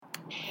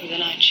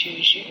Then I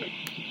choose you.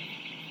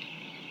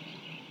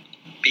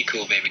 Be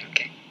cool, baby,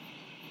 okay?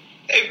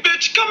 Hey,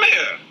 bitch, come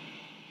here.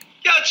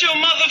 Got your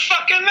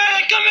motherfucking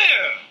man, come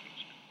here.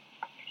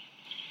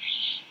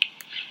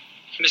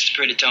 Mr.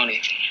 Pretty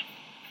Tony,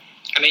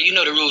 I mean, you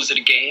know the rules of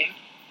the game.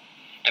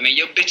 I mean,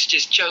 your bitch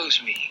just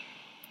chose me.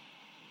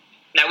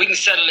 Now, we can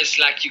settle this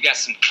like you got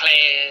some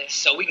class,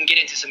 so we can get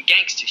into some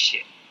gangster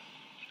shit.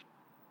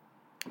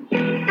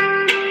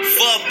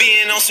 Fuck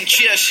being on some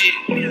chill shit.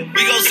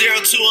 We go 0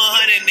 to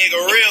 100, nigga,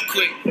 real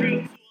quick.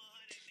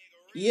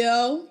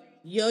 Yo,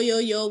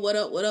 what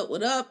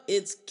up?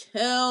 It's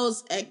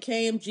Kells at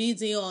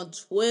KMGZ on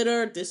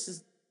Twitter. This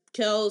is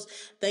Kells.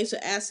 Thanks for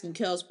asking,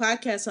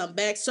 KellzPodcast. I'm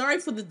back. Sorry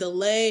for the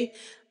delay.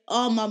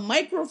 My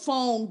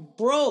microphone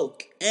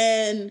broke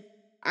and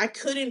I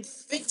couldn't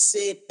fix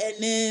it. And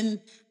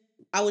then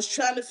I was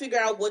trying to figure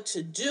out what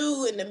to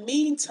do in the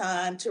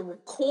meantime to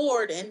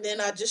record. And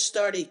then I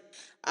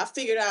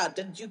figured out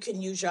that you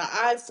can use your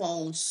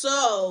iPhone.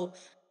 So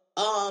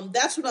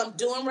that's what I'm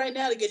doing right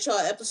now to get y'all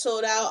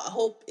episode out. I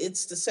hope the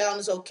sound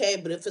is okay,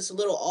 but if it's a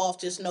little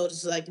off, just know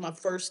this is like my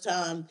first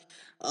time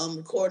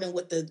recording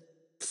with the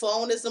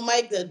phone as the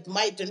mic.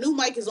 The new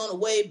mic is on the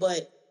way,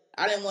 but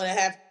I didn't want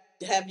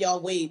to have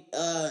y'all wait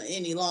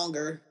any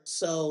longer.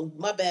 So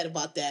my bad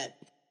about that.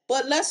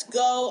 But let's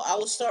go. I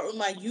will start with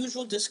my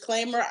usual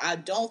disclaimer. I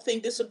don't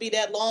think this will be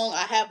that long.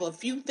 I have a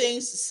few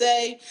things to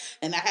say,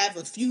 and I have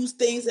a few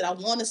things that I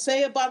want to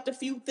say about the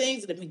few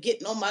things that have been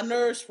getting on my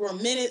nerves for a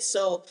minute.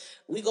 So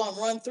we're going to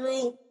run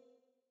through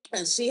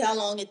and see how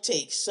long it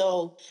takes.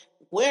 So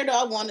where do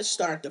I want to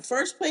start? The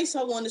first place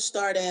I want to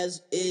start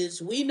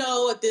is we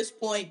know at this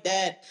point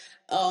that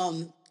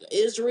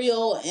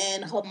Israel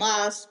and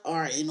Hamas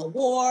are in a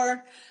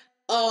war.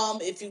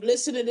 If you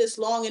listen to this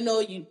long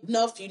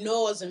enough, you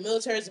know as a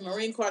military, as a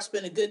Marine Corps, I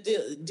spent a good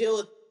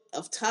deal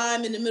of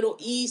time in the Middle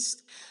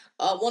East.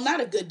 Well,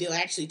 not a good deal,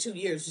 actually 2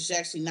 years, which is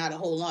actually not a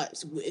whole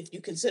lot if you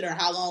consider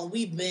how long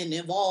we've been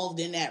involved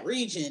in that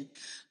region.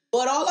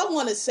 But all I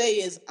want to say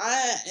is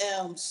I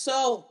am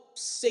so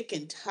sick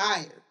and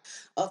tired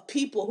of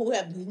people who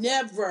have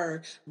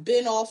never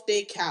been off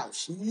their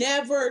couch,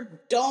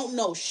 don't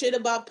know shit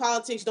about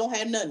politics, don't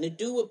have nothing to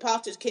do with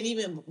politics, can't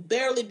even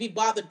barely be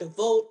bothered to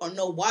vote or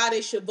know why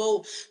they should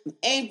vote,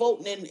 ain't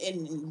voting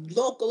in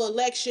local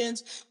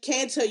elections,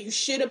 can't tell you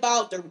shit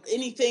about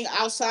anything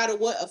outside of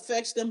what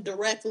affects them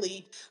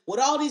directly, with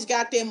all these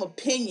goddamn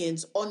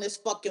opinions on this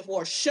fucking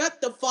war.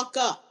 Shut the fuck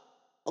up,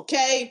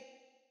 okay?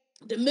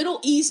 The Middle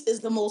East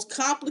is the most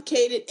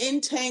complicated,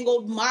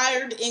 entangled,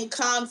 mired in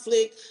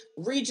conflict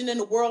region in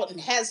the world and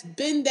has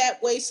been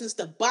that way since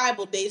the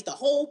Bible days. The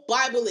whole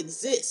Bible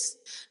exists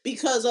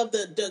because of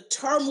the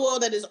turmoil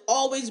that has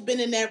always been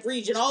in that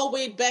region, all the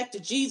way back to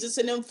Jesus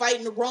and them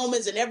fighting the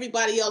Romans and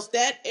everybody else.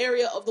 That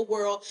area of the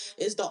world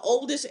is the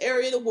oldest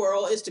area of the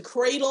world. It's the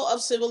cradle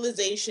of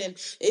civilization.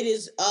 It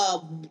is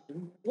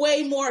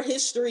way more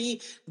history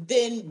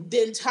than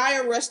the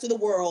entire rest of the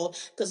world,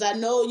 because I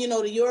know,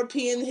 the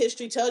European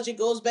history tells you it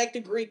goes back to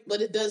Greek,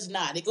 but it does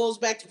not. It goes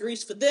back to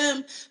Greece for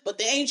them, but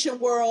the ancient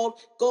world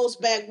goes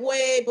back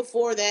way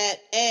before that,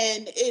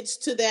 and it's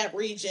to that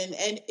region,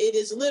 and it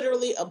is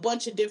literally a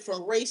bunch of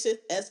different races,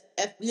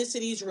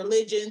 ethnicities,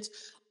 religions,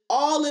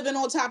 all living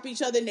on top of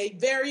each other in a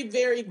very,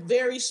 very,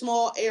 very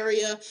small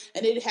area,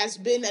 and it has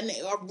been a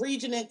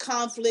region in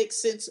conflict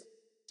since,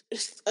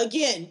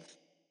 again,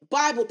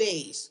 Bible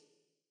days.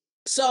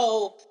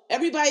 So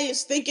everybody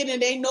is thinking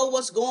and they know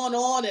what's going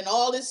on and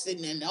all this,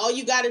 and all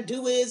you got to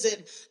do is,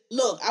 and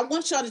look, I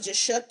want y'all to just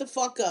shut the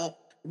fuck up.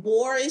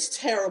 War is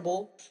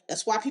terrible.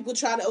 That's why people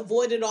try to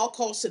avoid it at all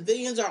costs.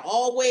 Civilians are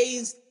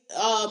always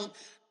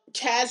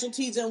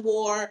casualties in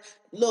war.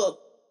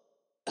 Look,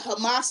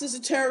 Hamas is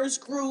a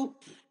terrorist group.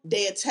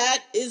 They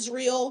attacked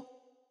Israel.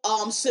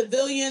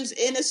 Civilians,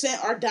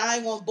 innocent, are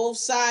dying on both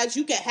sides.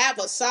 You can have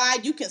a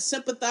side. You can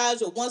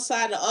sympathize with one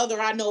side or the other.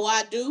 I know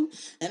I do,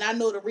 and I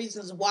know the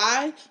reasons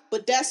why.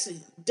 But that's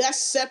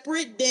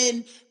separate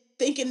than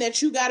thinking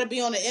that you got to be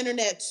on the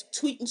internet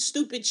tweeting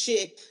stupid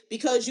shit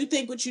because you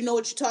think what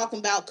you're talking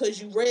about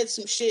because you read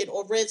some shit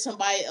or read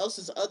somebody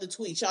else's other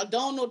tweets. Y'all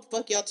don't know what the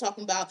fuck y'all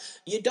talking about.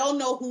 You don't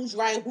know who's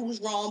right,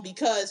 who's wrong,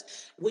 because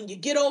when you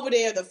get over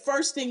there, the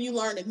first thing you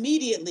learn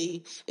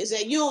immediately is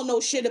that you don't know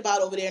shit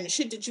about over there, and the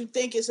shit that you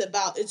think is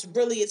about,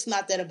 it's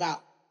not that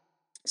about.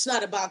 It's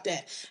not about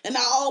that. And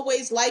I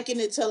always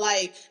liken it to,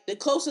 like, the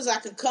closest I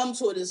can come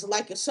to it is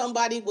like if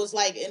somebody was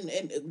like,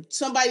 and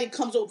somebody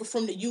comes over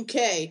from the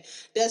UK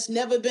that's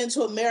never been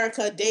to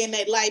America a day in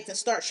their life and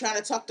starts trying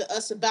to talk to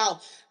us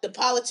about the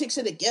politics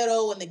of the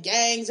ghetto and the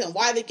gangs and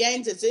why the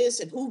gangs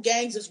exist and who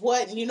gangs is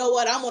what. And you know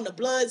what? I'm on the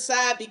blood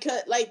side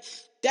because, like,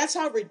 that's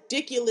how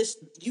ridiculous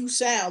you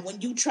sound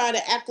when you try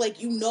to act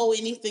like you know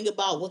anything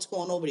about what's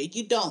going over there.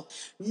 You don't.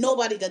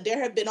 Nobody does.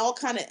 There have been all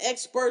kind of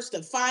experts,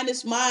 the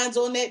finest minds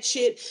on that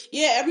shit.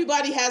 Yeah,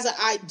 everybody has an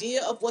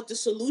idea of what the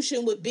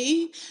solution would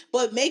be,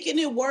 but making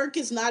it work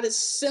is not as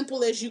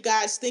simple as you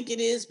guys think it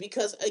is,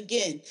 because,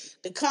 again,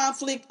 the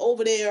conflict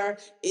over there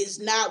is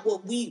not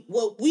what we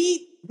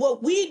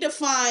what we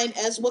define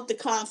as what the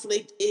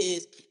conflict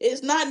is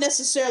not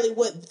necessarily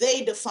what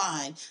they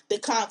define the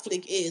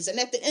conflict is. And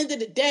at the end of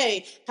the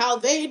day, how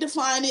they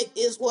define it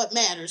is what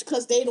matters,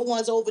 because they the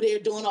ones over there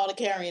doing all the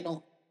carrying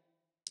on.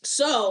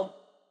 So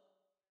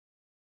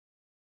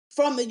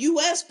from the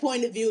U.S.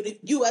 point of view, the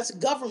U.S.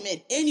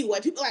 government anyway,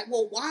 people are like,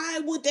 well, why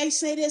would they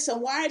say this?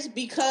 And why? It's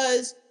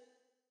because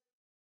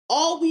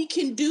all we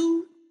can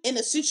do in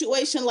a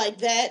situation like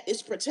that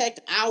is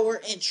protect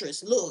our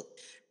interests. Look,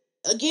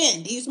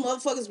 again, these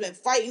motherfuckers been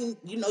fighting.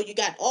 You know, you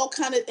got all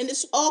kind of, and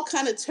it's all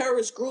kind of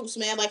terrorist groups,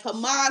 man, like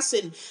Hamas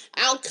and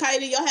Al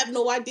Qaeda. Y'all have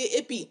no idea.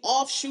 It be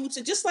offshoots,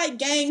 and just like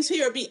gangs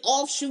here, it be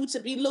offshoots.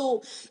 It be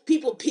little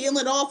people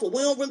peeling off, or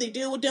we don't really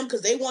deal with them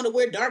because they want to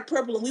wear dark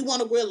purple and we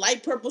want to wear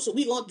light purple, so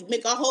we gonna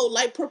make our whole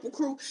light purple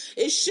crew.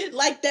 It's shit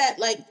like that,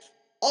 like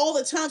all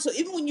the time. So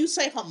even when you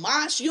say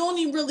Hamas, you don't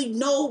even really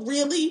know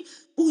really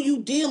who you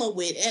dealing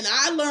with. And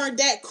I learned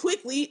that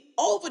quickly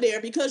over there,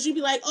 because you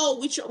be like, oh,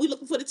 we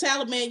looking for the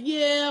Taliban.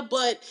 Yeah,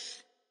 but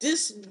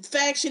this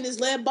faction is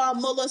led by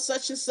Mullah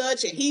such and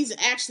such, and he's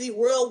actually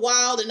real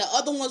wild, and the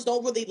other ones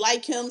don't really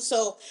like him.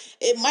 So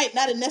it might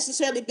not have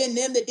necessarily been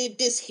them that did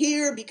this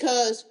here,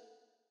 because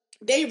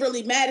they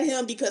really mad at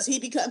him because he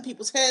be cutting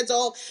people's heads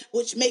off,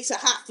 which makes it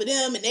hot for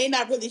them, and they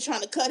not really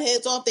trying to cut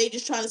heads off. They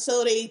just trying to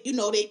sell they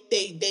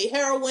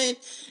heroin.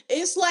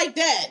 It's like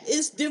that.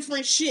 It's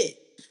different shit.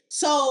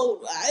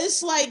 So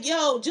it's like,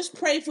 yo, just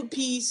pray for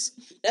peace.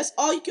 That's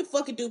all you can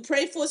fucking do.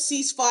 Pray for a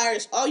ceasefire.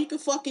 It's all you can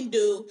fucking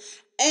do.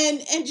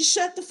 And just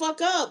shut the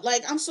fuck up.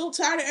 Like, I'm so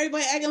tired of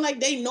everybody acting like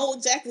they know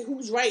exactly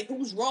who's right,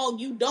 who's wrong.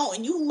 You don't.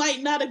 And you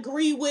might not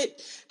agree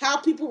with how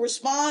people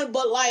respond,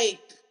 but like,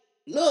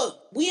 look,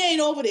 we ain't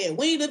over there.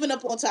 We ain't living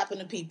up on top of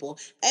the people.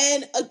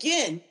 And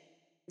again,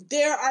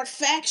 there are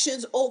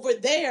factions over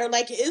there.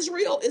 Like,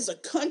 Israel is a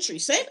country,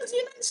 same as the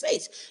United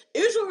States.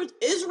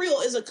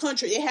 Israel is a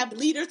country. They have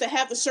leaders that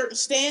have a certain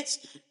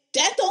stance.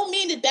 That don't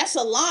mean that that's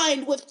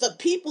aligned with the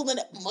people. And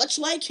much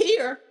like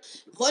here,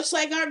 much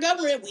like our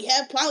government, we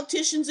have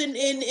politicians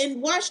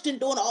in Washington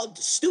doing all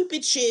the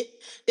stupid shit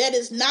that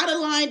is not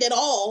aligned at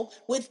all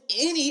with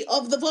any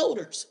of the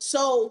voters.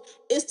 So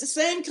it's the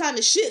same kind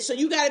of shit. So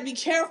you got to be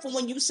careful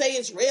when you say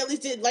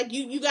Israelis did. Like,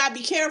 you got to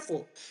be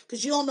careful,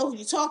 because you don't know who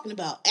you're talking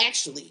about,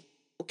 actually.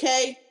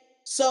 Okay?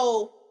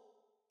 So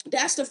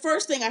that's the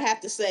first thing I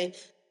have to say.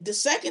 The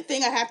second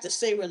thing I have to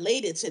say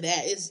related to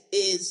that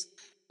is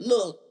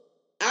look,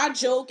 I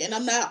joke, and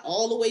I'm not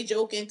all the way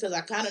joking, because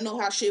I kind of know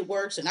how shit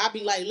works. And I'll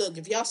be like, look,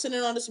 if y'all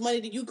sending all this money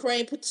to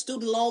Ukraine, put the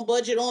student loan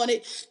budget on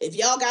it. If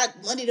y'all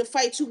got money to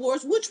fight 2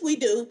 wars, which we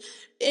do,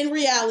 in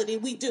reality,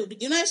 we do. The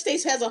United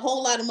States has a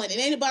whole lot of money. It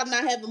ain't about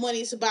not having money.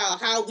 It's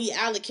about how we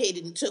allocate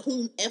it and to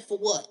whom and for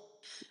what.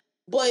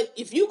 But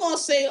if you gonna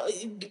say,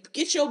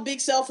 get your big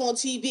self on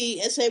TV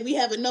and say we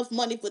have enough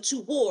money for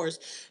 2 wars,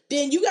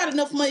 then you got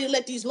enough money to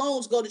let these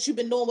loans go that you've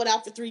been doing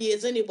without for 3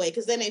 years anyway,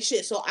 because that ain't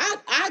shit. So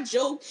I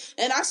joke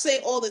and I say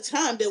all the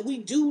time that we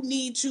do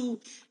need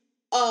to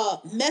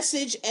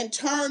message and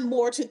turn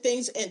more to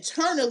things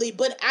internally.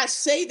 But I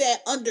say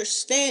that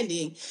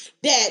understanding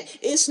that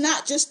it's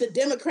not just the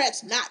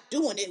Democrats not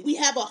doing it. We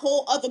have a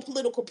whole other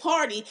political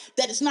party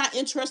that is not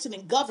interested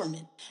in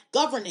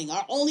governing,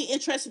 are only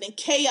interested in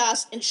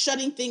chaos and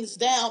shutting things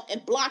down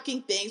and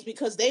blocking things,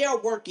 because they are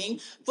working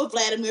for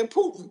Vladimir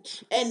Putin.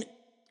 And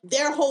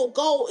their whole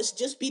goal is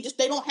just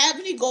they don't have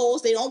any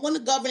goals, they don't want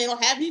to govern, they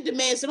don't have any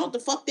demands, they don't know what the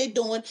fuck they're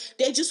doing,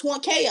 they just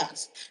want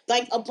chaos,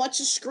 like a bunch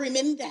of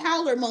screaming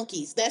howler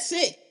monkeys. That's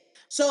it.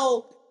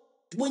 So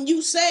when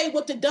you say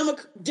what the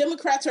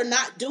Democrats are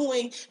not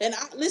doing, and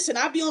listen,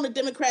 I'll be on the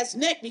Democrats'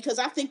 neck, because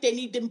I think they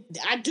need to.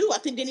 I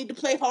think they need to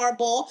play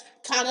hardball,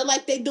 kind of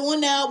like they're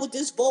doing now with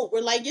this vote. We're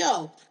like,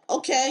 yo,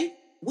 okay,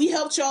 we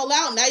helped y'all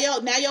out. Now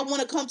y'all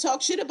want to come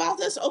talk shit about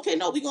this? Okay,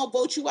 no, we gonna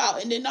vote you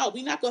out, and then no,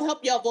 we not gonna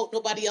help y'all vote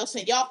nobody else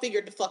in. Y'all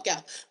figured the fuck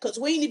out, because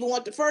we ain't even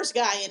want the first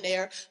guy in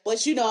there,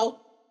 but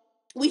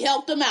we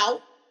helped him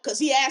out because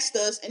he asked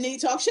us, and then he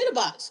talked shit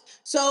about us.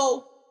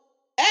 So,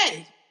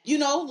 hey,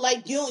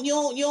 like we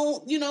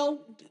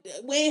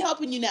ain't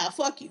helping you now.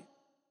 Fuck you.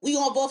 We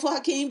gonna vote for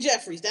Hakeem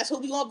Jeffries. That's who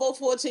we gonna vote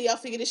for until y'all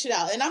figure this shit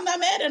out. And I'm not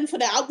mad at him for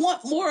that. I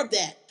want more of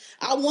that.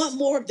 I want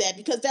more of that,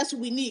 because that's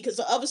what we need. Because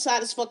the other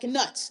side is fucking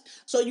nuts.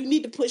 So you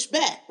need to push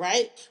back,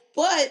 right?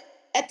 But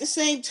at the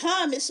same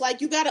time, it's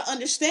like you gotta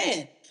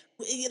understand.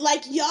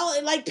 Like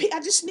y'all, like I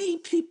just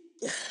need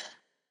people.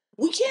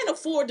 We can't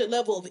afford the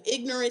level of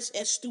ignorance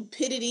and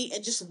stupidity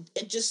and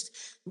just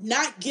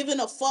not giving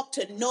a fuck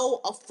to know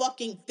a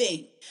fucking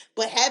thing,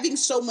 but having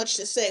so much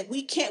to say.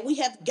 We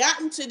have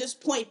gotten to this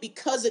point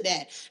because of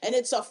that, and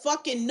it's a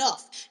fucking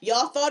enough.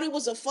 Y'all thought it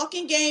was a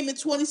fucking game in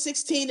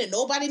 2016 and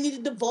nobody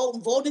needed to vote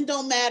and voting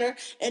don't matter,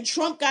 and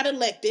Trump got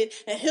elected,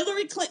 and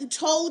Hillary Clinton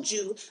told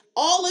you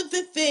all of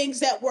the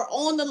things that were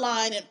on the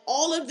line and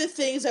all of the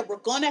things that were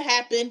going to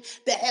happen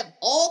that have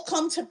all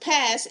come to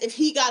pass if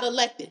he got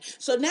elected.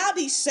 So now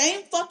these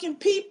same fucking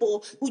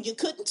people who you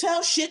couldn't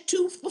tell shit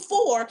to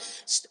before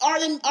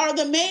are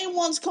the main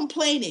ones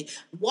complaining.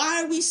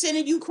 Why are we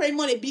sending Ukraine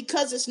money?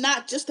 Because it's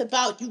not just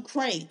about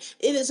Ukraine.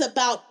 It is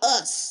about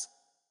us.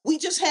 We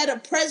just had a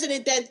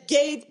president that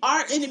gave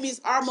our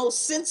enemies our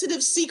most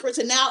sensitive secrets,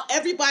 and now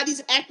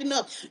everybody's acting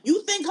up.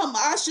 You think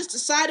Hamas just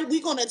decided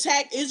we're going to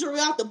attack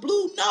Israel out the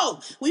blue? No.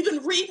 We've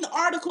been reading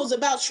articles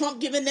about Trump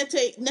giving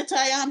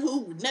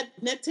Netanyahu,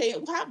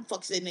 how the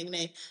fuck's that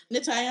name?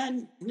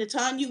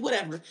 Netanyahu,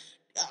 whatever,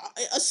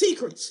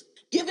 secrets.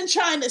 Giving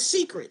China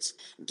secrets.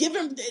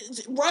 Giving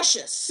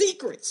Russia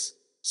secrets.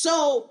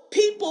 So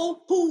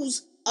people who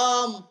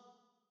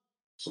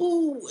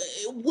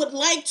would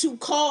like to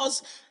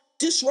cause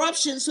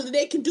disruption so that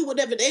they can do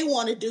whatever they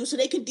want to do, so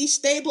they can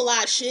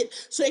destabilize shit,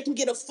 so they can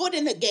get a foot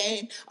in the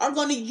game, are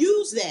going to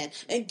use that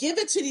and give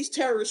it to these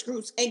terrorist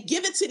groups and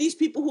give it to these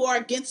people who are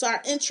against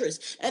our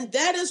interests. And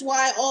that is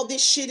why all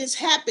this shit is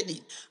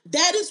happening.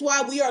 That is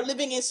why we are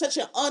living in such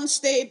an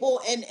unstable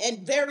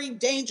and very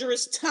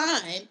dangerous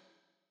time,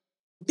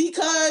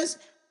 because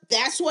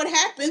that's what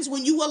happens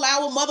when you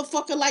allow a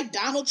motherfucker like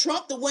Donald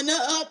Trump to win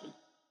the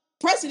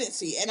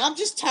presidency. And I'm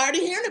just tired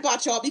of hearing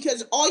about y'all,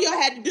 because all y'all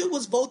had to do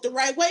was vote the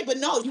right way. But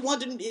no, you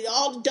wanted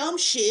all the dumb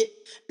shit,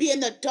 being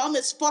the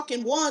dumbest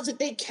fucking ones that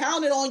they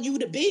counted on you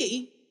to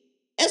be.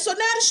 And so now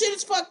the shit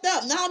is fucked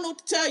up. Now I don't know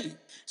what to tell you.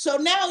 So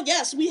now,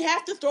 yes, we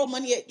have to throw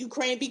money at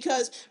Ukraine,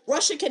 because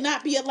Russia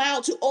cannot be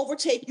allowed to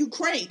overtake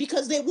Ukraine,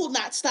 because they will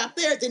not stop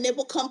there. Then they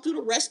will come through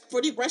the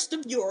rest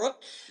of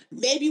Europe.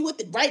 Maybe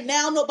right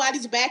now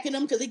nobody's backing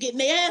them because they're getting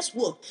their ass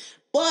whooped.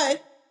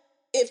 But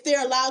if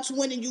they're allowed to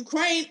win in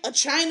Ukraine, a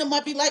China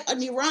might be like,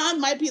 an Iran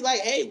might be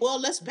like, hey,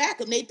 well, let's back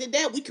them. They did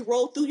that. We can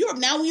roll through Europe.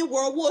 Now we're in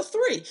World War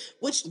III,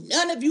 which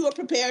none of you are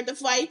prepared to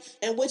fight,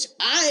 and which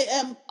I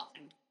am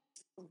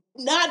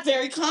not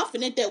very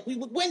confident that we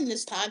would win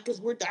this time, because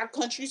our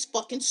country's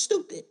fucking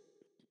stupid.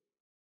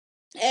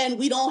 And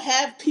we don't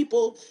have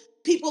people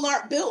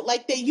aren't built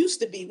like they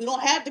used to be. We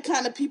don't have the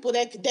kind of people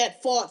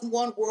that fought and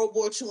won World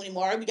War II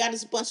anymore. We got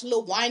this bunch of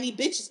little whiny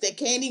bitches that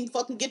can't even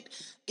fucking get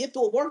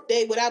through a work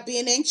day without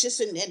being anxious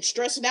and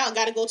stressing out and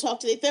got to go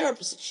talk to their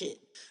therapist and shit.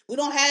 We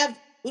don't have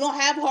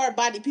hard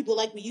body people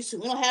like we used to.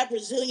 We don't have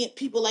resilient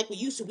people like we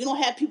used to. We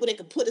don't have people that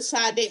can put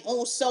aside their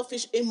own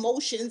selfish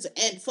emotions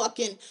and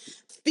fucking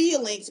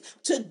feelings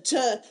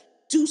to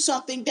do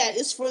something that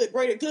is for the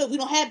greater good. We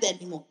don't have that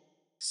anymore.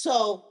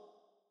 So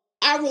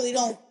I really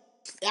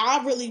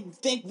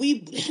think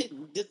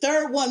the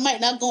third one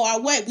might not go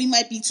our way. We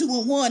might be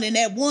 2-1, and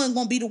that one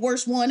gonna be the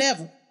worst one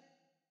ever.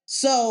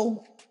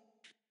 So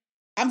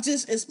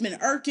it's been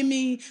irking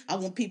me. I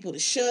want people to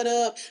shut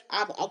up.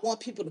 I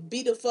want people to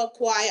be the fuck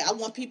quiet. I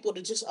want people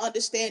to just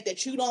understand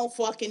that you don't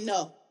fucking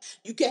know.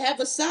 You can have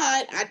a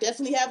side. I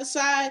definitely have a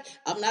side.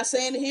 I'm not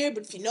saying it here,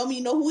 but if you know me,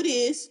 you know who it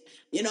is.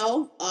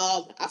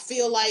 I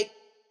feel like,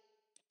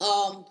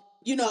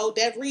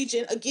 that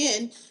region,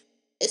 again,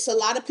 it's a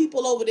lot of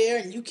people over there,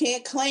 and you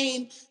can't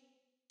claim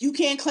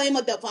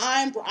a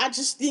divine. I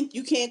just think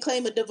you can't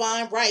claim a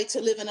divine right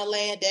to live in a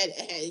land that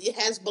it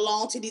has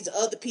belonged to these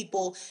other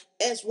people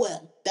as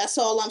well. That's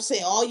all I'm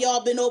saying. All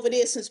y'all been over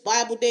there since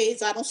Bible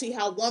days. I don't see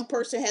how one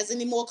person has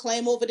any more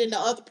claim over than the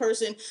other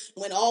person,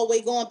 when all the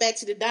way going back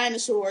to the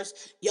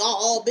dinosaurs, y'all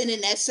all been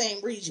in that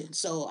same region.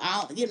 So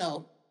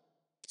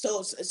so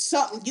it's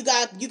something you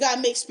got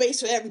to make space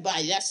for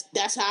everybody.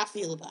 That's how I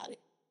feel about it.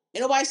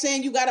 Ain't nobody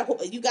saying you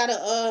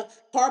gotta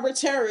harbor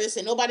terrorists,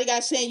 and nobody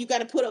got saying you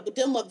gotta put up with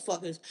them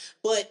motherfuckers.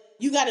 But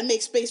you gotta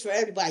make space for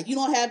everybody. You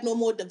don't have no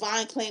more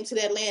divine claim to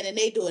that land than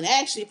they do. And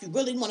actually, if you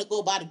really want to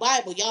go by the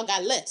Bible, y'all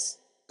got less,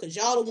 because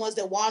y'all the ones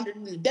that wandered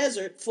in the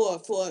desert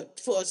for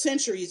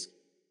centuries,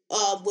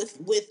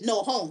 with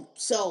no home.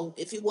 So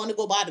if you want to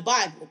go by the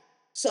Bible,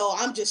 so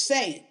I'm just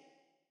saying.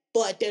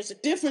 But there's a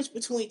difference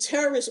between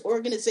terrorist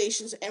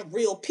organizations and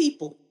real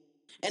people,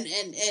 and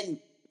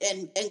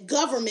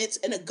governments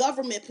in a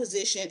government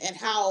position, and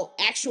how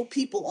actual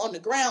people on the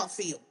ground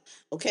feel.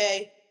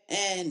 Okay,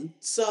 and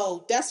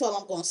so that's all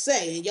I'm gonna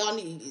say. And y'all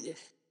need,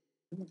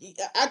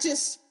 I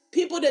just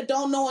people that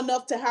don't know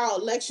enough to how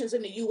elections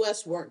in the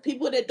U.S. work,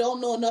 people that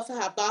don't know enough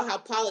about how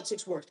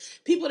politics works,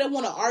 people that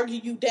want to argue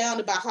you down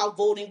about how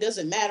voting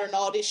doesn't matter and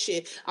all this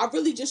shit. I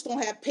really just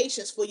don't have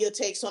patience for your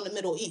takes on the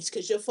Middle East,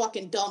 because you're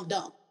fucking dumb.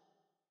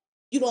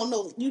 You don't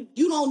know. You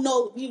don't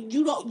know.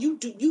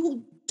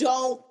 You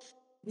don't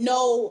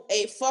know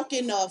a fuck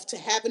enough to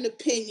have an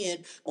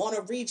opinion on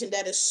a region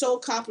that is so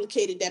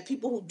complicated, that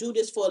people who do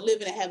this for a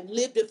living and have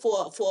lived it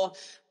for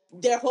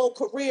their whole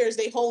careers,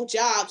 their whole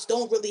jobs,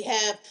 don't really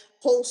have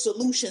whole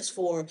solutions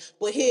for.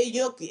 But here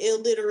you're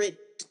illiterate,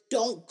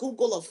 don't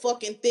Google a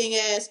fucking thing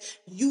ass,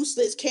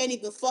 useless, can't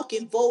even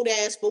fucking vote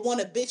ass, but want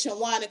to bitch and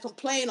whine and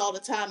complain all the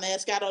time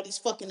ass, got all these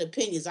fucking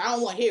opinions. I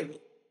don't want to hear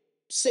it.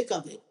 Sick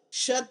of it.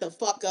 Shut the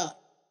fuck up.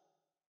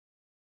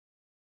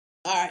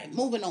 All right,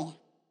 moving on.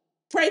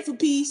 Pray for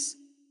peace,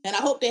 and I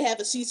hope they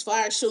have a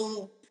ceasefire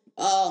soon.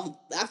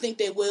 I think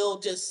they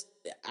will.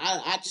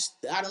 I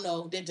don't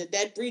know.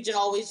 That region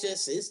always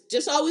it's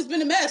just always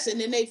been a mess,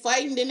 and then they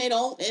fight, and then they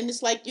don't, and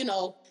it's like,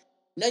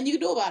 nothing you can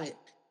do about it.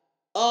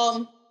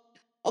 Um,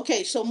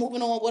 Okay, so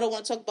moving on, what I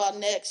want to talk about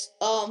next.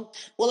 Well,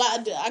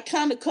 I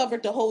kind of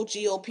covered the whole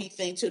GOP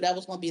thing too. That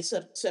was going to be a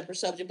separate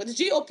subject, but the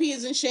GOP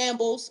is in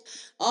shambles.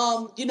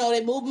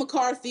 They moved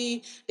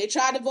McCarthy. They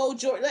tried to vote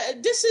George.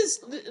 This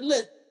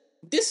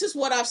is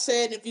what I've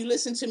said. If you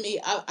listen to me,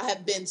 I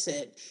have been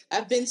said.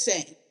 I've been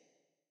saying,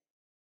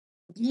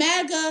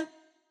 MAGA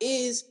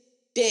is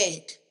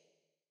dead.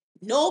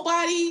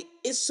 Nobody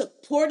is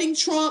supporting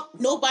Trump.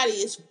 Nobody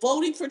is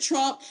voting for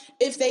Trump.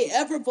 If they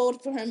ever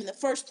voted for him in the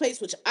first place,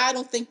 which I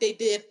don't think they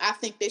did, I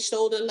think they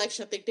stole the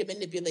election. I think they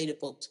manipulated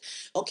votes.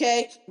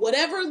 Okay?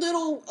 Whatever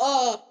little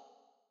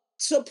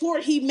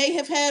support he may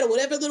have had, or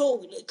whatever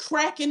little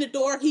crack in the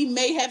door he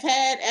may have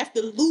had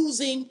after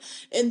losing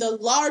in the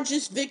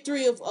largest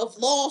victory of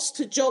loss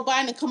to Joe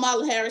Biden and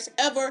Kamala Harris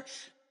ever,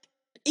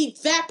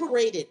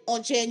 evaporated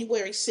on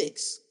January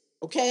 6th.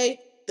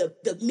 Okay?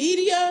 The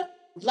media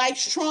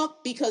likes Trump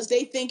because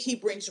they think he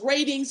brings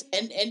ratings,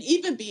 and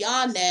even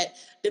beyond that,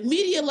 the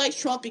media likes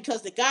Trump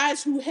because the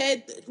guys who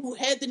had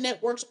the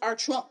networks are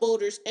Trump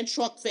voters and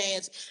Trump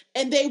fans,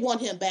 and they want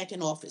him back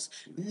in office.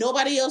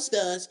 Nobody else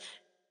does.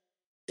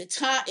 The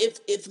time,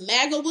 if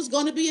MAGA was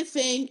going to be a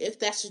thing, if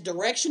that's the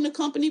direction the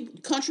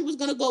country was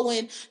going to go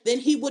in, then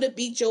he would have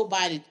beat Joe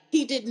Biden.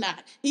 He did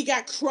not. He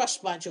got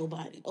crushed by Joe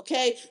Biden.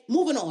 Okay,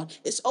 moving on.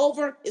 It's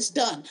over. It's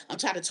done. I'm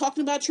tired of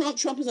talking about Trump.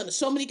 Trump is under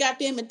so many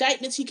goddamn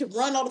indictments. He can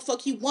run all the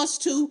fuck he wants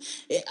to.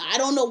 I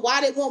don't know why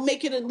they won't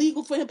make it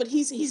illegal for him, but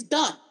he's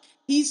done.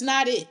 He's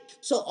not it.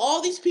 So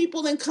all these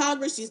people in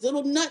Congress, these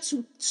little nuts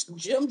who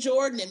Jim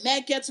Jordan and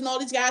Matt Gaetz and all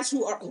these guys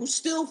who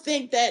still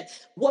think that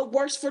what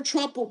works for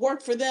Trump will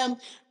work for them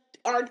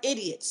are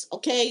idiots.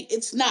 Okay,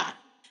 it's not.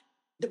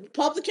 The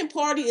Republican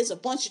Party is a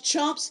bunch of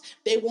chumps.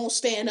 They won't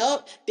stand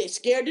up. They're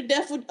scared to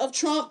death of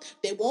Trump.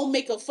 They won't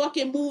make a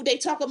fucking move. They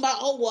talking about,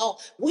 oh, well,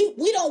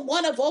 we don't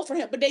want to vote for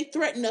him, but they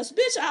threaten us.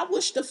 Bitch, I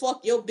wish the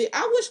fuck your bitch.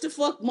 I wish the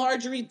fuck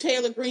Marjorie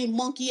Taylor Greene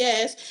monkey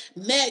ass,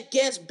 Matt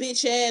Gaetz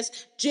bitch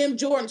ass, Jim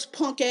Jordan's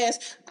punk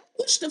ass. I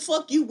wish the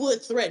fuck you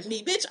would threaten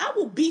me. Bitch, I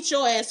will beat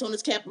your ass on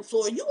this Capitol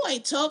floor. You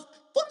ain't tough.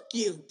 Fuck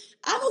you.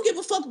 I don't give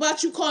a fuck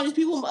about you calling these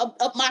people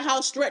up my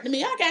house threatening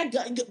me. I got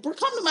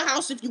come to my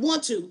house if you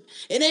want to.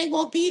 It ain't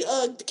gonna be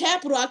the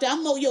Capitol out there. I'm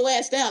gonna mow your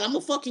ass down. I'm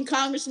a fucking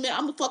congressman.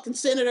 I'm a fucking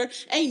senator.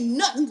 Ain't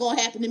nothing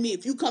gonna happen to me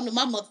if you come to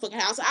my motherfucking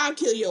house. I'll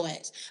kill your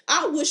ass.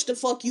 I wish the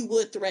fuck you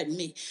would threaten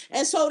me.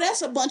 And so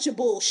that's a bunch of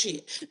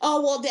bullshit. Oh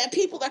well, that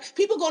people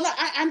gonna.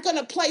 I'm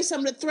gonna play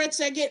some of the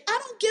threats I get.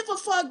 I don't give a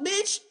fuck,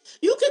 bitch.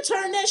 You can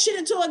turn that shit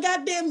into a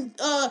goddamn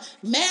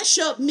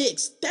mashup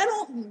mix. I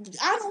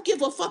don't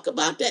give a fuck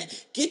about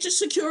that. Get your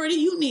security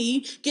you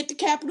need, get the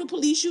Capitol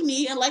Police you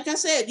need, and like I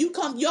said,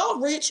 y'all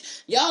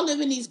rich, y'all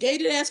live in these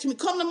gated ass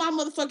communities. Come to my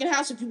motherfucking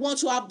house if you want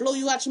to. I'll blow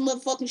you out your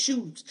motherfucking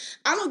shoes.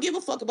 I don't give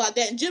a fuck about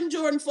that. And Jim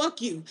Jordan,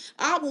 fuck you.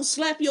 I will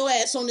slap your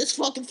ass on this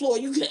fucking floor.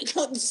 You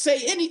can't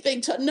say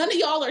anything. None of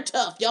y'all are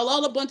tough. Y'all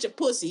all a bunch of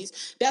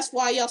pussies. That's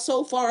why y'all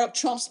so far up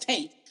Trump's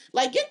tank.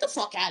 Like, get the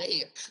fuck out of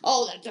here.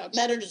 Oh, the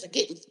managers are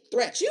getting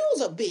threats.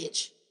 You's a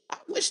bitch. I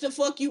wish the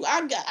fuck you.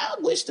 I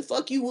wish the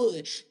fuck you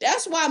would.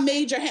 That's why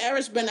Major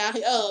Harris been out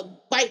here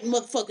biting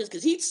motherfuckers,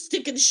 because he's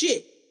sticking to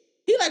shit.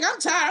 He like, I'm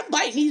tired. I'm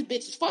biting these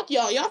bitches. Fuck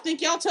y'all. Y'all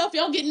think y'all tough?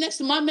 Y'all getting next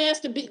to my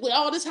master with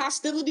all this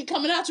hostility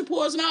coming out your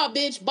pores and all,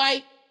 bitch.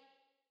 Bite.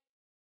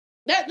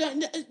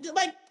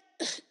 Like,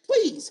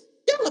 please.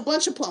 Y'all a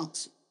bunch of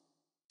punks.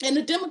 And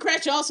the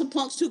Democrats, y'all some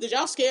punks too, because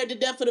y'all scared to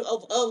death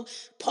of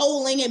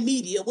polling and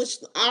media, which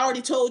I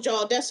already told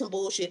y'all that's some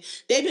bullshit.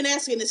 They've been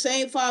asking the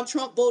same 5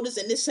 Trump voters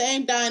in this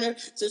same diner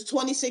since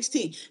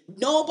 2016.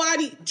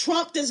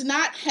 Trump does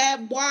not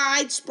have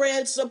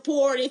widespread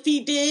support. If he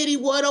did, he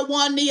would have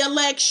won the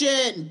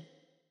election.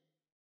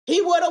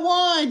 He would have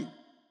won.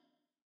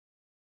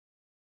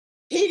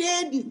 He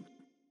didn't.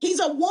 He's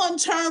a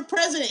one-term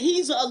president.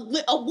 He's a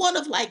one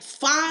of like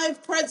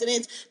 5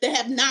 presidents that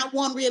have not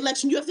won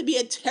re-election. You have to be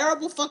a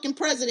terrible fucking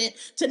president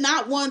to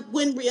not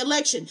win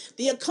re-election.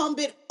 The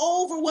incumbent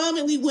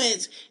overwhelmingly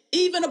wins.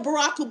 Even a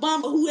Barack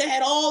Obama, who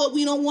had all the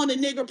we don't want a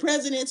nigger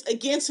presidents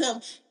against him,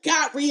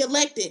 got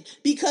reelected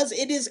because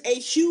it is a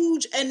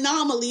huge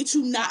anomaly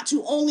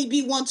to only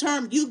be one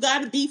term. You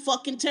got to be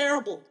fucking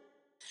terrible.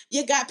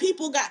 You got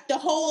the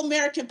whole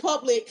American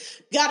public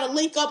got to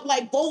link up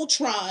like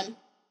Voltron,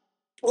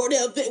 or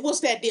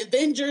the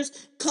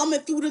Avengers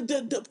coming through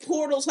the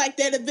portals like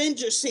that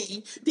Avengers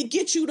scene to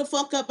get you the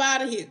fuck up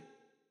out of here.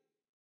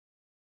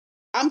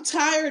 I'm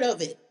tired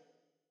of it.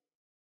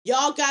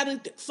 Y'all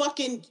gotta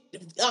fucking,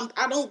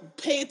 I don't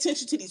pay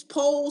attention to these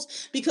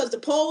polls because the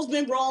polls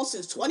been wrong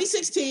since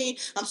 2016.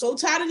 I'm so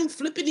tired of them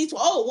flipping these.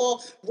 Oh,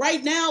 well,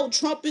 right now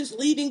Trump is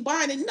leading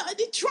Biden. No,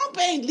 Trump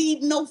ain't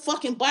leading no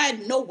fucking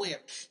Biden nowhere.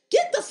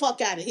 Get the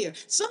fuck out of here.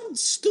 Some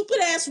stupid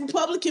ass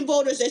Republican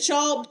voters that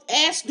y'all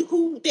ask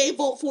who they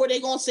vote for, they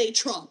gonna say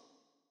Trump.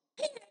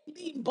 He ain't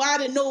leading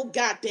Biden no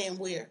goddamn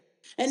where.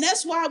 And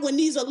that's why when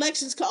these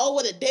elections come, oh,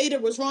 well, the data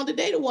was wrong. The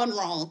data wasn't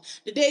wrong.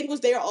 The data was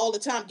there all the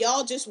time.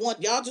 Y'all just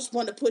want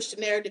to push the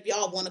narrative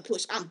y'all want to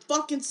push. I'm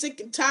fucking sick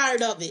and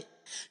tired of it.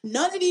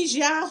 None of these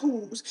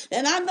yahoos,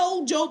 and I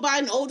know Joe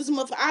Biden old as a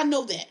motherfucker. I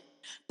know that.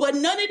 But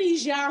none of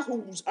these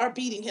yahoos are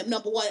beating him,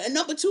 number one. And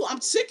number two,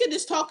 I'm sick of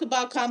this talk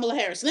about Kamala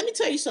Harris. Let me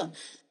tell you something.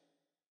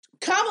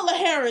 Kamala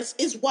Harris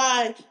is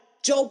why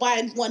Joe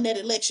Biden won that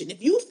election. If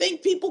you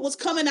think people was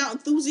coming out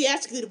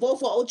enthusiastically to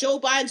vote for Joe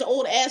Biden's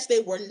old ass,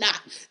 they were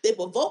not. They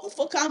were voting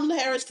for Kamala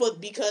Harris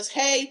because,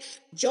 hey,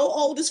 Joe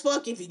old as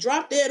fuck. If he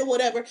dropped dead or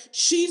whatever,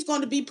 she's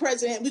going to be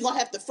president. We're going to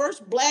have the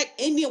first black,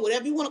 Indian,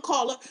 whatever you want to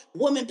call her,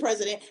 woman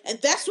president. And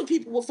that's what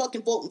people were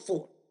fucking voting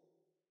for.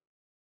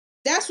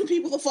 That's what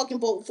people were fucking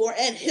voting for.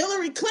 And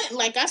Hillary Clinton,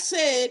 like I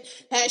said,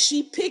 had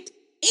she picked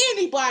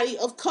anybody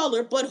of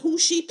color but who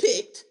she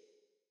picked,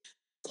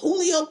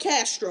 Julio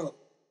Castro,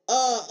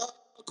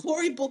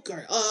 Cory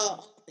Booker,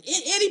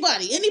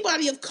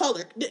 anybody of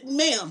color,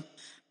 ma'am.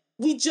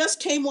 We just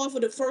came off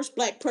of the first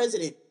black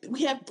president.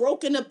 We have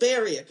broken a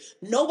barrier.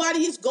 Nobody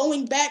is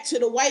going back to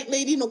the white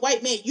lady and the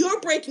white man. You're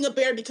breaking a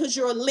barrier because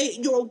you're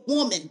a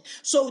woman.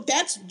 So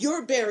that's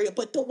your barrier.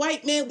 But the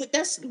white man,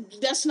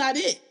 that's not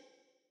it.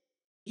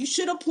 You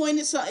should have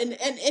pointed something.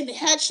 And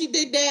had she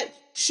did that,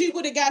 she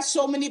would have got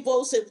so many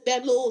votes that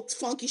that little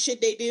funky shit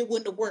they did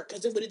wouldn't have worked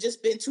because it would have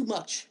just been too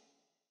much.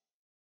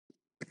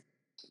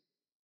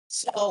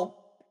 So,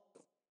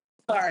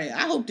 sorry.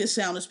 I hope this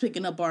sound is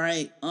picking up all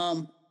right.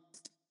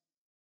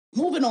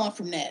 Moving on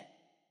from that.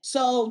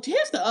 So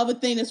here's the other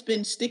thing that's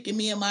been sticking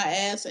me in my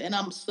ass, and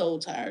I'm so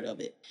tired of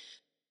it.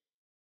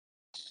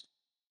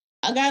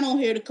 I got on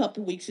here a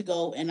couple weeks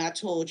ago, and I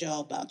told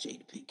y'all about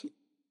Jada Pinkett.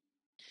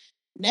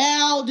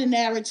 Now the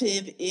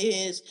narrative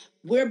is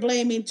we're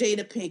blaming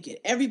Jada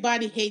Pinkett.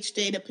 Everybody hates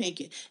Jada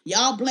Pinkett.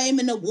 Y'all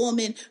blaming the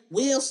woman.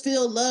 Will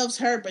still loves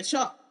her, but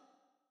y'all,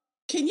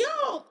 can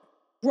y'all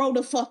grow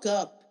the fuck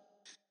up?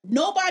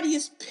 Nobody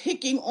is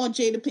picking on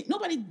Jada Pinkett.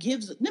 Nobody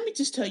gives. Let me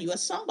just tell you,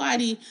 as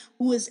somebody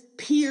who is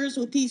peers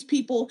with these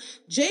people,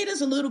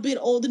 Jada's a little bit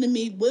older than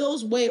me.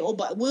 Will's way old,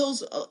 but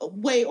Will's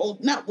way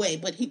old. Not way,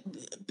 but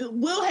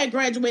Will had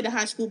graduated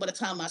high school by the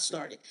time I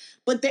started.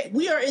 But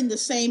we are in the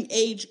same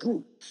age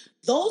group.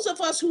 Those of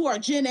us who are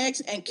Gen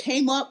X and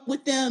came up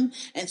with them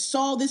and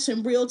saw this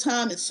in real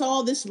time and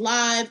saw this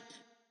live,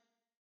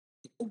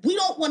 we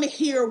don't want to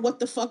hear what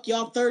the fuck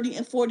y'all 30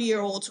 and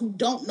 40-year-olds who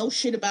don't know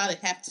shit about it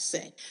have to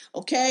say.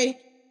 Okay?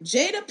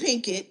 Jada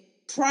Pinkett,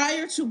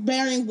 prior to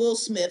marrying Will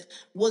Smith,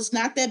 was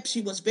not that.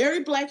 She was very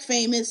black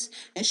famous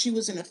and she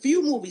was in a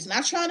few movies.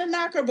 Not trying to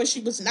knock her, but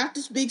she was not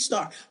this big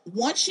star.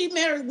 Once she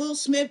married Will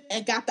Smith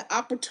and got the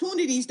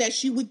opportunities that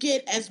she would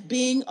get as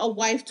being a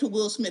wife to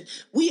Will Smith,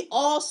 we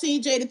all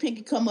seen Jada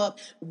Pinkett come up.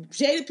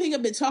 Jada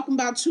Pinkett been talking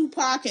about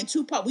Tupac and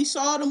Tupac. We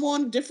saw them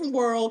on A Different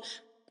World.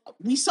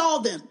 We saw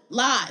them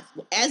live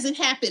as it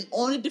happened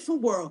on A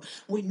Different World.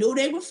 We knew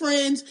they were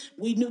friends.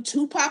 We knew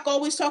Tupac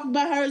always talked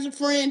about her as a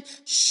friend.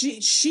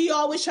 She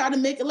always tried to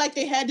make it like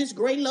they had this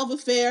great love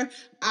affair.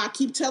 I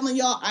keep telling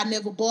y'all, I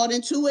never bought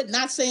into it.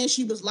 Not saying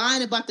she was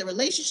lying about the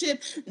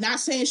relationship. Not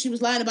saying she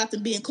was lying about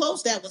them being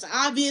close. That was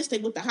obvious. They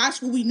went to high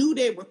school. We knew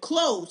they were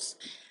close.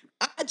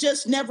 I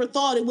just never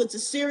thought it was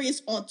as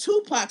serious on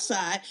Tupac's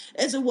side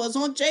as it was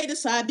on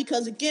Jada's side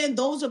because, again,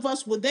 those of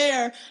us were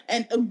there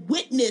and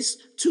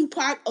witnessed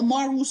Tupac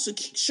Amaru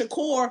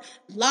Shakur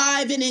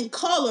live and in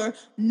color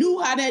knew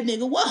how that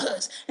nigga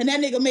was. And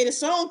that nigga made a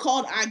song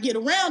called I Get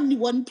Around and he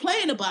wasn't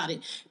playing about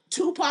it.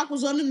 Tupac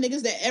was one of them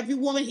niggas that every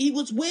woman he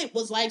was with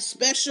was like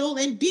special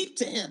and deep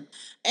to him.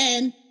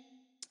 And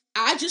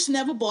I just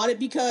never bought it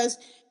because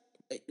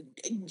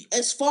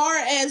as far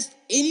as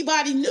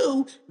anybody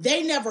knew,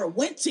 they never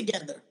went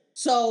together.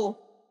 So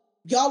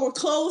y'all were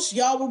close,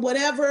 y'all were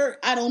whatever,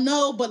 I don't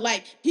know, but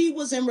like he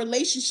was in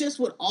relationships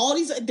with all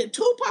these.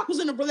 Tupac was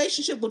in a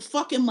relationship with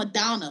fucking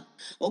Madonna,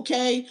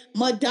 okay,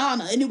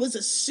 Madonna, and it was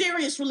a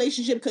serious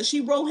relationship because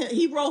he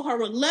wrote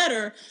her a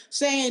letter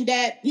saying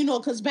that, you know,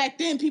 because back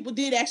then people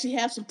did actually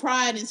have some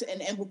pride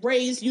and were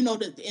raised, you know,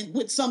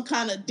 with some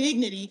kind of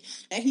dignity,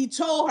 and he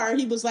told her,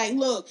 he was like,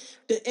 look,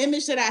 the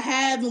image that I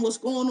have and what's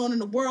going on in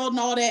the world and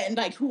all that, and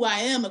like who I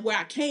am and where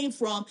I came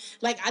from,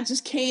 like I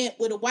just can't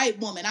with a white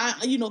woman.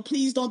 You know,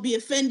 please don't be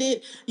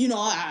offended. You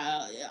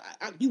know,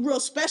 you real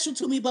special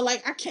to me, but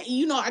like I can't.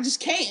 You know, I just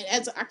can't.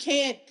 I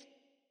can't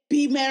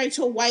be married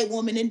to a white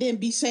woman and then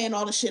be saying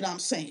all the shit I'm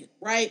saying.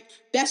 Right?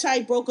 That's how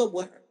he broke up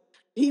with her.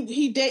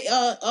 He did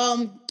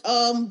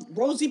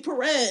Rosie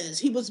Perez.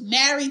 He was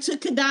married to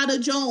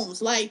Kadada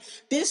Jones. Like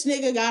this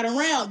nigga got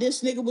around.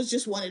 This nigga was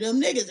just one of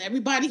them niggas.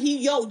 Everybody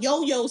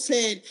yo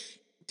said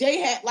they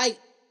had like,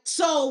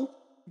 so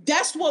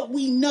that's what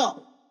we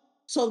know.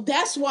 So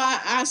that's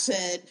why I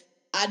said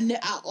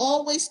I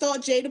always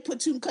thought Jada put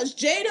two, because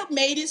Jada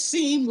made it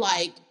seem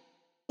like,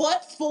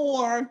 but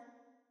for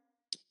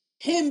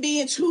him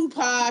being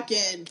Tupac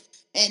and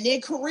their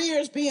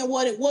careers being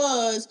what it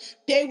was,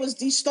 they was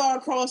these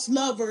star-crossed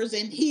lovers,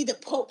 and he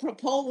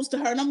proposed to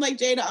her. And I'm like,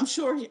 Jada, I'm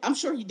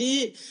sure he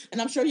did, and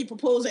I'm sure he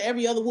proposed to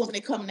every other woman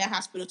that come in that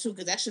hospital too,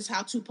 because that's just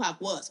how Tupac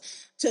was.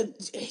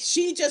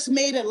 She just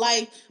made it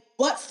like,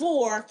 but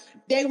for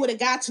they would have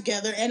got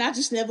together, and I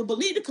just never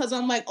believed it because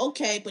I'm like,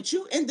 okay, but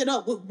you ended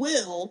up with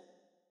Will.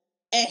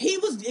 and he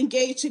was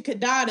engaged to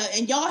Kadada,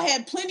 and y'all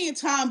had plenty of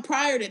time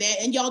prior to that,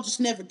 and y'all just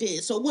never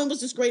did. So when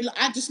was this great?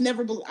 I just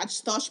never. I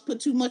just thought she put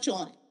too much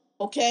on it.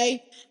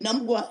 Okay,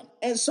 number one.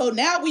 And so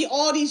now we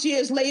all these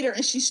years later,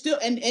 and she's still,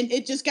 and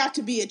it just got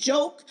to be a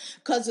joke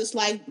because it's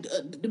like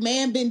the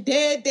man been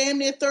dead damn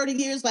near 30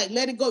 years. Like,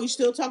 let it go. You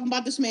still talking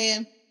about this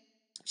man?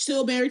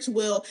 Still married to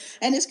Will,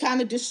 and it's kind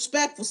of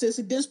disrespectful since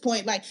at this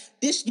point, like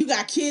this, you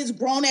got kids,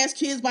 grown ass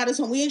kids by this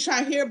time. We ain't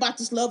trying to hear about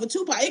this love of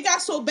Tupac. It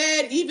got so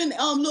bad, even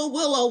Lil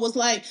Willow was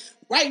like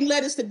writing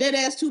letters to dead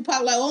ass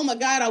Tupac, like, oh my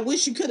God, I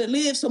wish you could have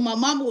lived so my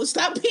mama would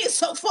stop being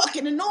so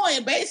fucking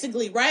annoying,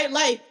 basically, right?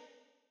 Like,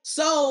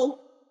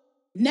 so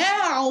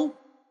now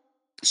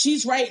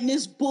she's writing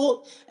this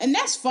book, and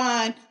that's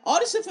fine. All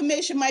this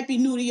information might be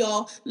new to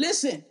y'all.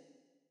 Listen,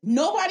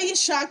 nobody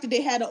is shocked that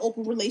they had an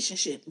open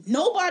relationship.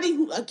 Nobody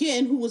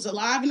who was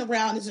alive and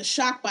around isn't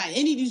shocked by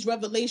any of these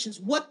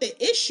revelations. What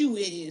the issue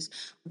is,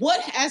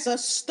 what has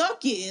us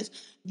stuck is,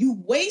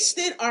 you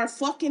wasted our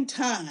fucking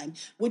time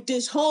with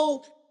this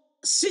whole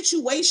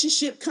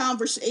situationship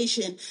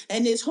conversation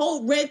and this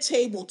whole red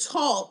table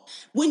talk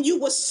when you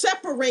were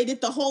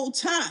separated the whole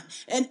time.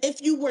 And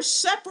if you were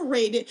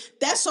separated,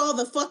 that's all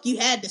the fuck you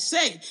had to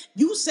say.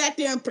 You sat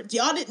there and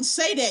y'all didn't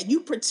say that.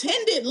 You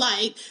pretended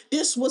like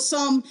this was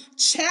some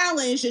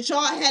challenge that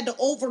y'all had to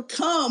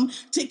overcome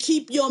to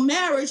keep your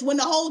marriage when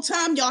the whole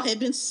time y'all had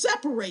been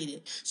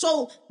separated.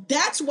 So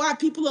that's why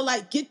people are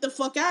like, get the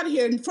fuck out of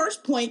here. And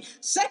first point,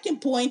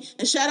 second point,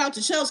 and shout out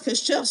to Chelsea,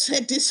 because Chelsea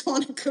said this on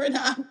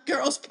the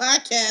Girls Podcast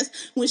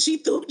when she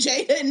threw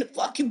Jada in the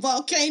fucking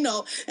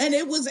volcano, and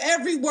it was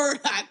every word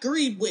I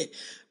agreed with.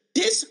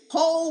 This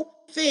whole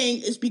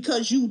thing is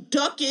because you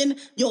ducking,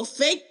 your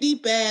fake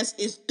deep ass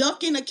is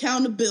ducking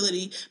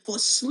accountability for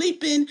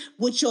sleeping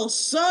with your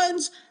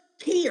son's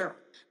peer,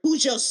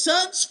 who's your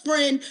son's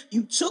friend.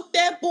 You took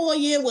that boy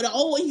in with,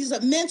 he's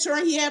a mentor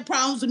and he had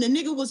problems, and the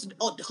nigga was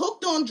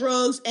hooked on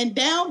drugs and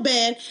down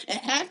bad and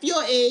half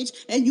your age,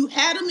 and you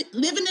had him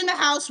living in the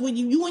house when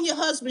you and your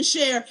husband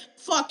share,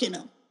 fucking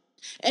him.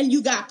 And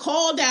you got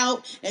called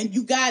out, and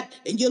you got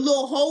your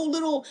whole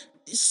little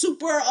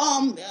super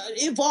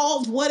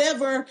evolved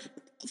whatever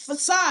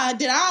facade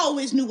that I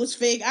always knew was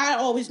fake. I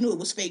always knew it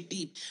was fake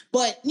deep,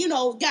 but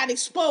got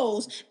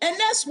exposed, and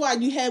that's why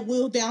you had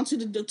Will down to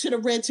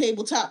the red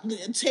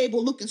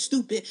table looking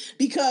stupid,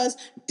 because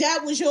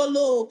that was your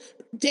little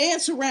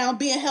dance around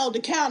being held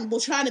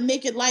accountable, trying to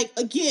make it like,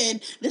 again,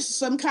 this is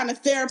some kind of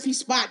therapy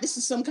spot. This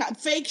is some kind of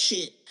fake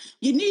shit.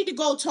 You need to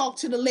go talk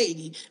to the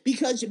lady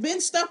because you've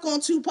been stuck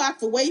on Tupac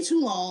for way too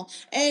long,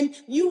 and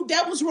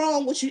that was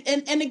wrong with you.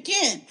 And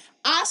again,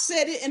 I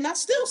said it and I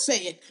still say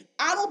it.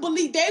 I don't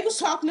believe they was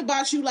talking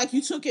about you like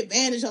you took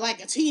advantage of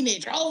like a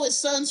teenager. Oh, his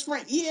son's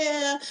friend.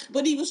 Yeah,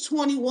 but he was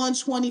 21,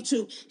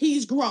 22.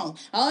 He's grown.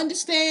 I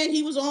understand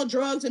he was on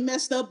drugs and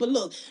messed up, but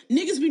look,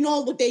 niggas be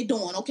knowing what they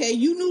doing, okay?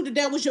 You knew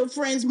that was your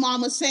friend's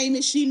mama, same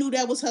as she knew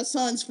that was her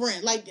son's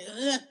friend. Like,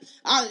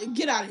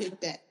 get out of here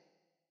with that.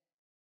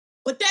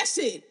 But that's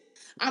it.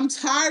 I'm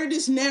tired of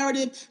this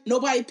narrative.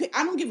 I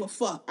don't give a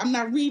fuck. I'm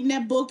not reading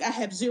that book. I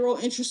have zero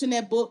interest in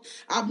that book.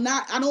 I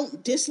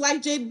don't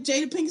dislike Jada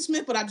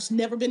Pinkett-Smith, but I've just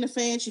never been a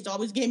fan. She's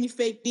always gave me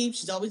fake deep.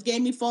 She's always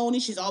gave me phony.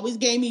 She's always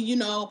gave me,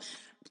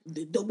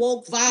 the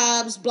woke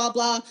vibes, blah,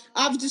 blah.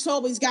 I've just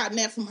always gotten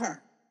that from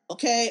her.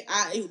 Okay?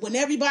 When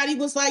everybody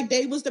was like,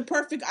 they was the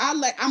perfect,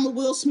 I'm a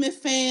Will Smith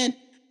fan.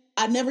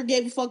 I never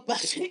gave a fuck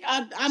about it.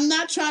 I'm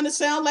not trying to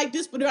sound like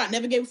this, but I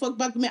never gave a fuck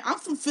about the man. I'm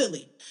from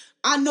Philly.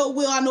 I know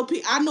Will. I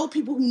know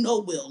people who know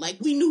Will. Like,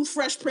 we knew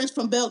Fresh Prince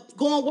from Bell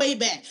going way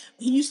back.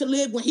 He used to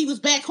live when he was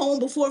back home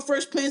before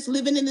Fresh Prince,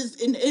 living in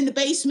the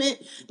basement.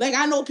 Like,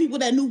 I know people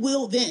that knew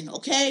Will then.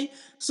 Okay,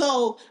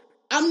 so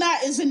I'm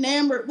not as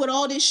enamored with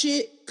all this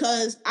shit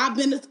because I've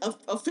been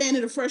a fan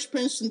of the Fresh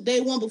Prince from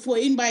day one before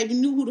anybody even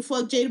knew who the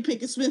fuck Jada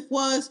Pinkett-Smith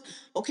was.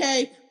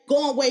 Okay,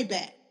 going way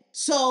back.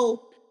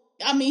 So,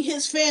 I mean,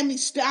 his family.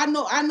 I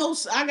know.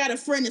 I got a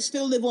friend that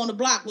still live on the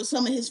block with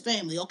some of his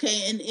family.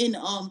 Okay, in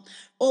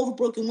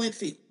Overbrook and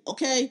Winfield.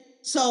 Okay,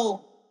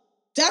 so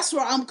that's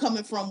where I'm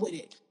coming from with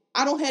it.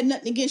 I don't have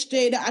nothing against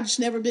Jada. I just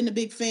never been a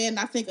big fan.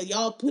 I think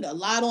y'all put a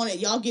lot on it.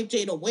 Y'all give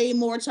Jada way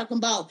more, talking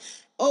about,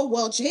 oh,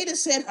 well, Jada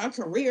said her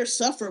career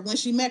suffered when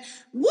she met.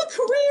 What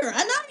career?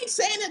 And I ain't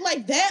saying it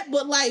like that,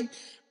 but like,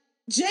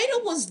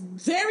 Jada was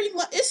very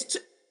much.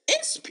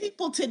 It's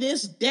people to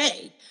this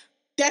day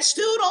that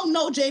still don't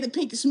know Jada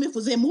Pinkett Smith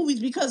was in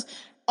movies because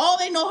all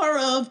they know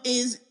her of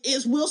is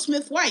Will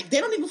Smith's wife.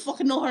 They don't even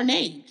fucking know her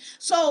name.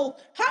 So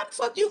how the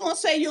fuck you gonna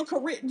say your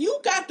career? You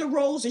got the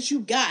roles that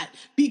you got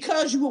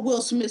because you were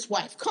Will Smith's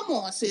wife. Come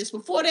on, sis.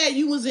 Before that,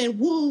 you was in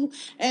Woo,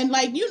 and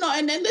like,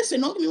 and then listen,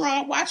 don't get me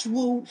wrong, I watched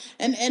Woo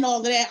and all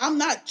of that. I'm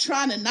not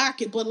trying to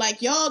knock it, but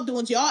like, y'all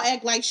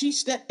act like she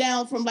stepped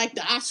down from like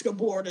the Oscar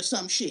board or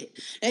some shit.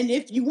 And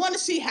if you want to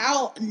see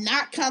how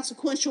not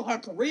consequential her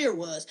career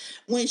was,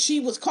 when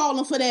she was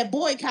calling for that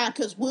boycott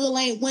because Will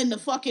ain't win the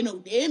fucking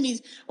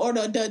Emmys or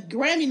the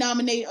Grammy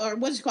nominate, or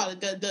what's it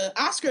called, the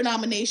Oscar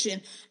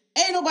nomination,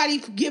 ain't nobody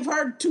give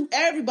her to.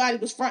 Everybody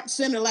was front and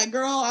center, like,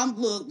 girl, I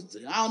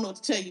don't know what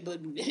to tell you, but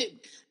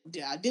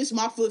yeah, this is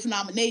my fifth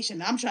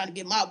nomination. I'm trying to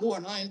get my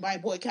award. I ain't anybody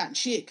boycotting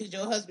shit because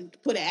your husband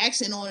put an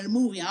accent on in the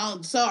movie.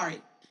 I'm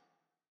sorry.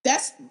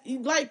 That's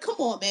like, come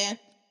on, man.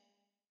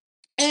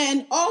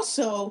 And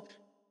also,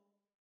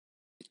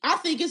 I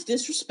think it's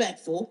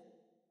disrespectful.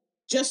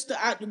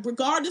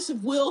 Regardless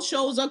if Will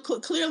shows up,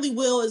 clearly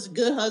Will is a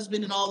good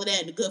husband and all of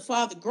that, and a good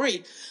father,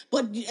 great.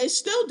 But it's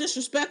still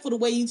disrespectful the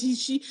way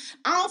she.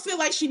 I don't feel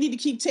like she need to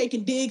keep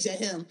taking digs at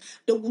him.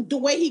 The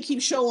way he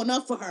keeps showing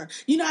up for her.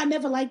 You know, I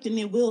never liked him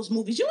in Will's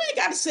movies. You ain't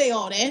got to say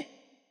all that.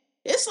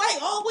 It's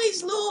like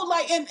always little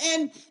like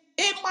and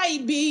it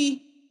might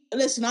be.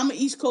 Listen, I'm an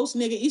East Coast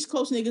nigga. East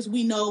Coast niggas,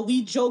 we know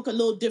we joke a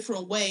little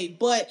different way,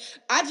 but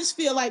I just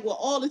feel like with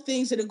all the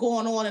things that are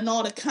going on and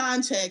all the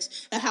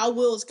context and how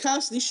Will's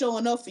constantly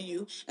showing up for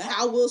you and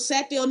how Will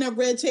sat there on that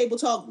red table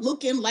talk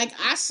looking like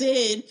I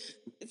said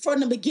from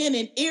the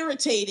beginning,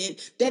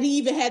 irritated that he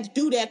even had to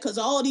do that because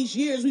all these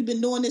years we've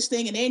been doing this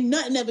thing and ain't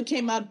nothing ever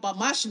came out about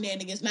my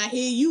shenanigans. Now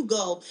here you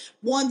go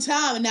one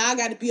time and now I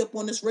got to be up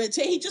on this red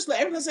tape. He just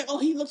everyone's like, oh,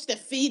 he looks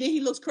defeated,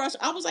 he looks crushed.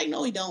 I was like,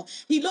 no, he don't.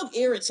 He looked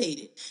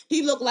irritated.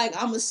 He looked like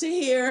I'm gonna sit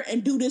here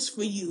and do this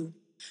for you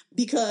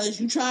because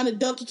you trying to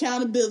duck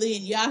accountability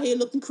and you out here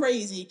looking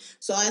crazy.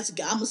 So I'm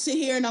gonna sit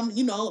here and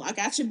I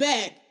got your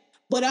back,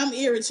 but I'm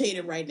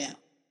irritated right now.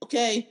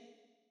 Okay.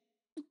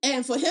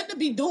 And for him to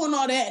be doing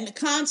all that in the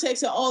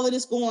context of all of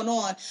this going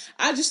on,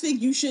 I just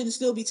think you shouldn't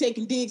still be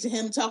taking digs at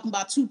him talking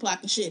about Tupac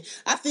and shit.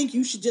 I think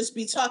you should just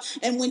be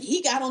talking. And when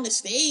he got on the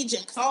stage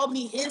and called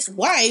me his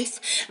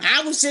wife,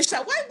 I was just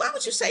like, why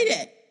would you say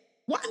that?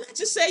 Why not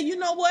just say, you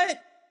know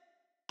what?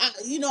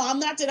 I'm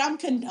not that I'm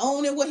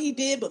condoning what he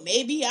did, but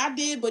maybe I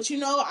did. But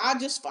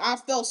I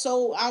felt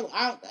so.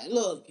 I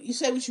look. You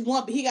say what you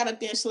want, but he got up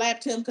there and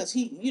slapped him because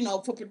he,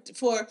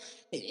 for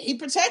he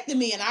protected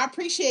me, and I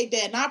appreciate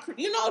that.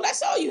 And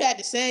that's all you had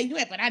to say.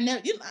 But I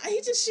never,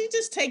 she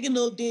just taking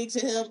little digs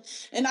at him,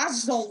 and I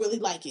just don't really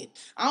like it.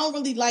 I don't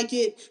really like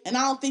it, and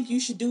I don't think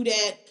you should do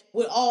that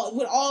with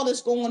all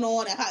this going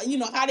on, and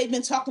how they've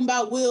been talking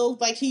about Will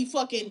like he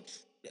fucking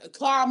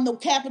climbed the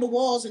Capitol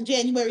walls on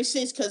January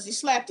 6th because he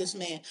slapped this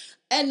man.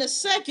 And the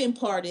second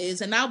part is,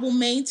 and I will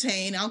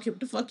maintain, I don't care what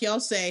the fuck y'all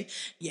say.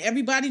 Yeah,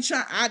 everybody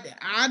try.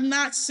 I'm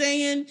not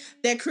saying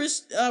that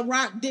Chris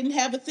Rock didn't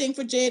have a thing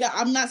for Jada.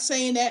 I'm not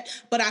saying that,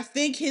 but I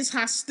think his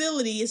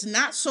hostility is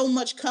not so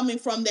much coming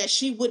from that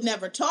she would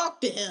never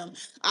talk to him.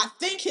 I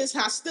think his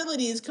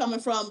hostility is coming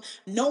from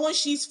knowing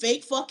she's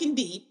fake fucking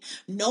deep,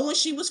 knowing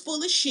she was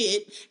full of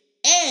shit,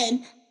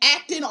 and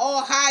acting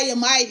all high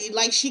and mighty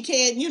like she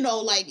can,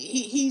 like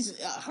he's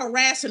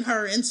harassing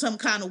her in some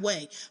kind of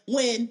way.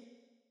 When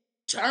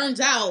turns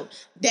out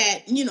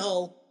that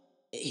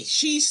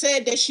she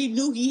said that she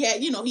knew he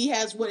had, he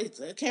has what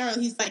it's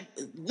Karen. He's like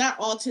not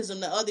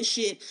autism, the other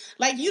shit.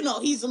 Like he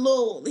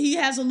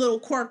has a little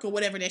quirk or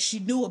whatever that she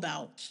knew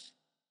about.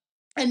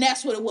 And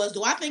that's what it was.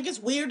 Do I think it's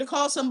weird to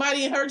call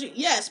somebody and hurt you?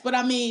 Yes, but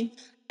I mean,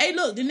 hey,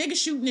 look, the nigga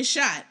shooting his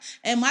shot.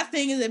 And my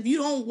thing is, if you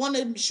don't want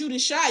to shoot a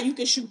shot, you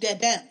can shoot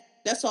that down.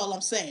 That's all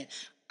I'm saying.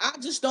 I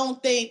just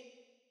don't think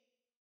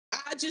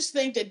I just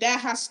think that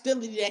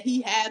hostility that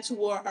he had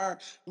toward her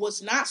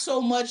was not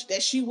so much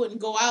that she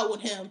wouldn't go out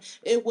with him.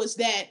 It was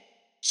that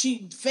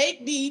she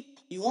fake deep.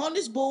 You on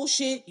this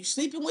bullshit. You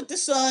sleeping with the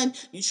son.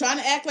 You trying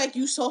to act like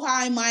you so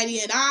high and mighty.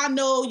 And I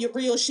know you're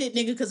real shit,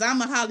 nigga, because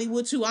I'm a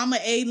Hollywood too. I'm a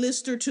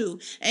A-lister too.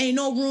 Ain't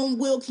no room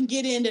Will can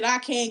get in that I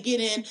can't get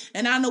in.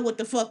 And I know what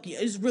the fuck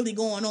is really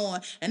going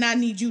on. And I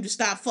need you to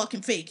stop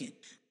fucking faking.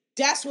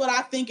 That's what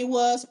I think it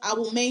was. I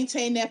will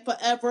maintain that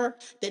forever,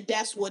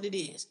 that's what it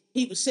is.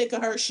 He was sick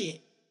of her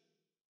shit.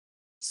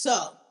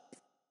 So,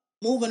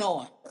 moving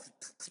on.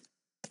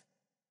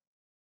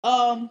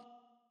 Um,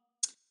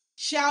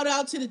 Shout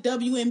out to the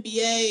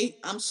WNBA.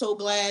 I'm so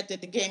glad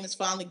that the game is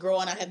finally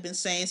growing. I have been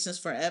saying since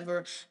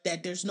forever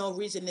that there's no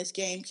reason this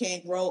game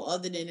can't grow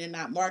other than they're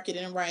not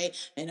marketing right.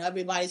 And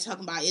everybody's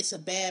talking about it's a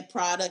bad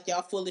product.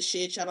 Y'all full of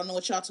shit. Y'all don't know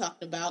what y'all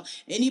talking about.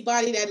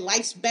 Anybody that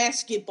likes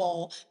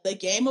basketball, the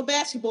game of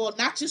basketball,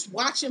 not just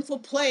watching for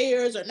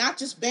players or not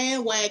just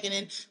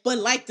bandwagoning, but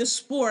like the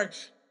sport,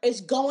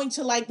 is going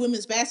to like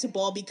women's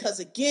basketball because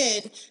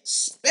again,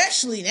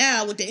 especially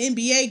now with the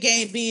NBA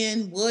game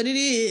being what it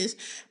is,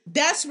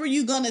 that's where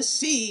you're gonna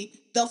see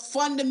the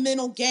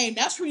fundamental game.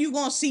 That's where you're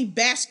gonna see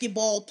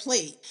basketball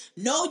played.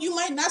 No, you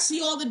might not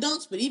see all the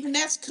dunks, but even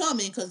that's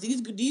coming because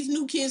these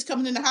new kids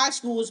coming into high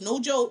school is no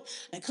joke.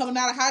 And coming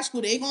out of high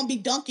school, they're gonna be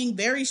dunking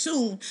very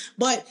soon.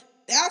 But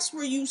that's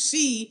where you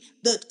see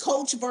the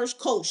coach versus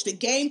coach, the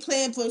game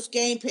plan versus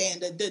game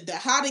plan, the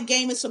how the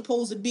game is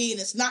supposed to be, and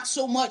it's not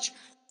so much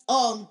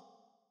LeBron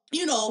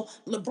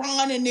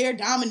in there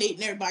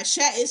dominating everybody.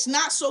 It's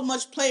not so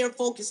much player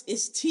focus,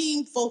 it's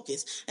team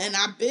focus. And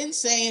I've been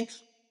saying,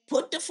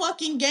 put the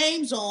fucking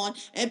games on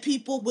and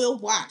people will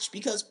watch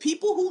because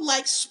people who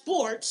like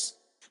sports.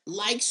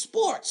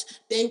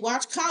 They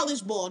watch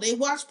college ball, they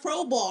watch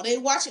pro ball, they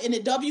watch, and the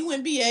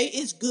WNBA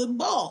is good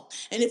ball.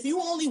 And if you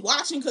only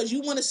watching because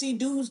you want to see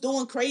dudes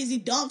doing crazy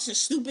dunks and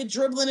stupid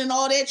dribbling and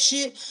all that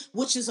shit,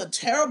 which is a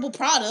terrible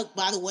product,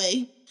 by the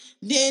way,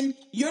 then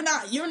you're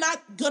not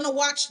gonna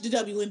watch the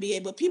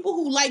WNBA. But people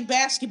who like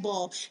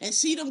basketball and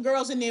see them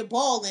girls in there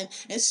balling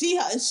and see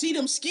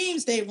them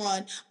schemes they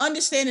run,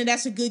 understanding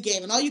that's a good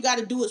game, and all you got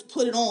to do is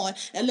put it on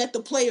and let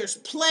the players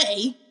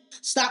play.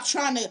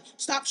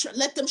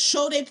 Let them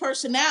show their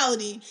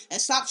personality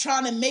and stop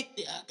trying to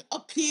make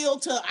appeal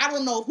to I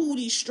don't know who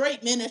these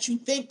straight men that you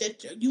think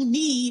that you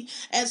need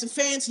as a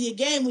fan to your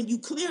game when you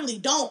clearly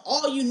don't.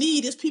 All you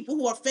need is people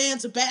who are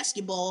fans of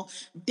basketball.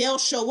 They'll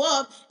show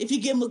up if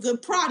you give them a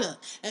good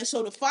product. And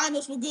so the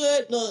finals were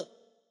good. Look,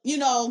 you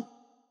know,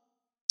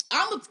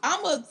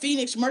 I'm a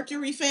Phoenix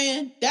Mercury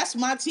fan. That's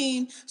my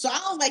team. So I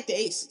don't like the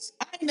Aces.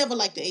 I ain't never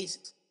liked the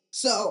Aces.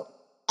 So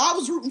I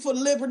was rooting for the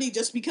Liberty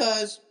just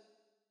because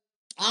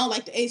I don't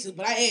like the Aces,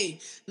 but hey,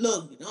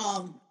 look,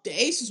 the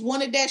Aces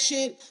wanted that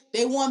shit.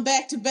 They won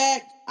back to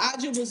back.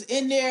 Aja was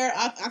in there.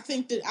 I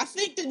think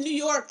that New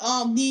York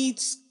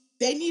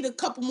they need a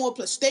couple more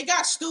players. They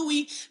got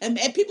Stewie, and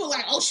people are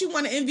like, oh, she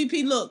won an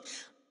MVP. Look,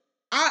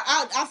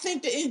 I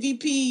think the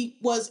MVP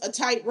was a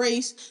tight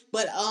race,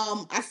 but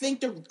Aja,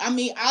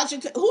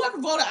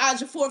 whoever voted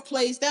Aja fourth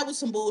place, that was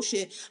some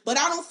bullshit. But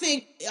I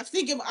think if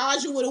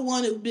Aja would have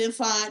won, it would have been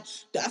fine.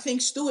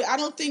 I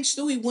don't think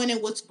Stewie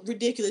winning was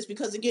ridiculous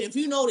because again, if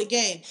you know the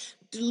game,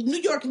 the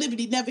New York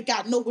Liberty never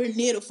got nowhere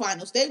near the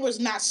finals. They was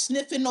not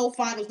sniffing no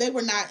finals. They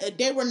were not.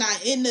 They were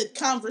not in the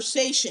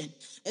conversation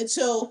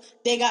until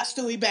they got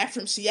Stewie back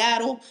from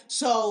Seattle.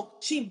 So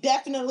she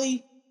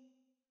definitely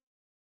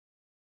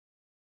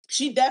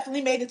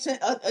made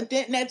a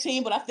dent in that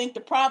team, but I think the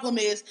problem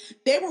is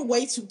they were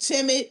way too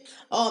timid.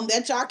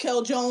 That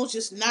Jarkel Jones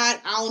just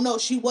not. I don't know.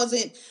 She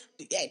wasn't.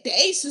 The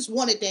Aces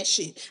wanted that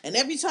shit, and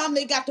every time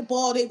they got the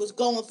ball, they was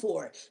going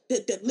for it.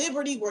 The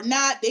Liberty were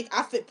not.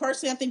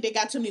 Personally, I think they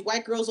got too many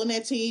white girls on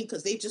that team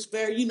because they just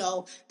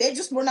they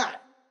just were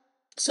not.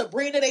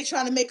 Sabrina, they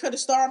trying to make her the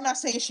star. I'm not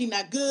saying she's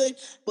not good,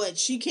 but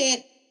she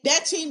can't.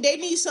 That team, they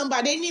need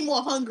somebody. They need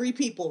more hungry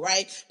people,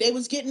 right? They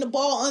was getting the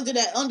ball under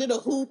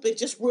the hoop. It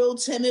just real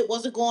timid,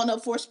 wasn't going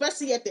up for,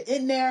 especially at the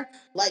end there.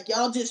 Like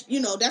y'all just,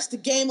 that's the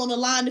game on the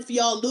line. If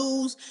y'all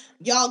lose,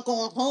 y'all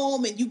going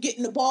home and you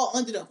getting the ball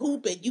under the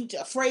hoop and you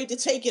afraid to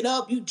take it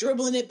up. You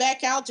dribbling it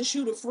back out to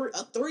shoot a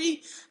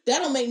three. That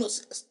don't make no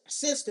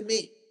sense to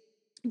me.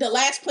 The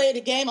last play of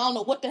the game, I don't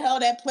know what the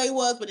hell that play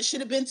was, but it should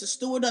have been to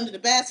Stewart under the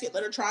basket.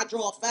 Let her try to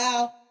draw a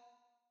foul.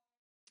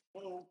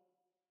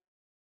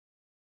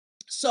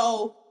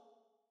 So,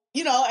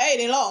 hey,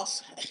 they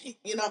lost.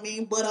 You know what I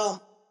mean?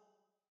 But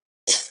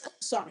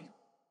sorry.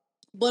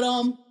 But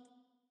uh,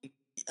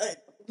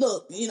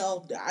 look,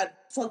 I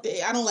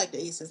don't like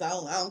the Aces. I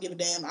don't give a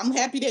damn. I'm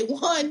happy they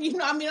won. You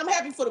know what I mean? I'm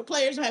happy for the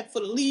players. I'm happy for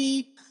the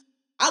league.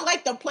 I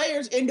like the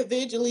players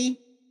individually.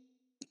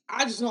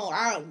 I just don't.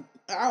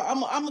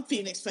 I'm a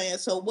Phoenix fan,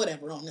 so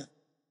whatever on them.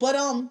 But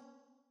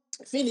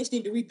Phoenix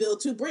need to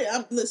rebuild too.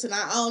 Listen,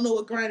 I don't know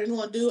what Grindr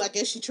gonna do. I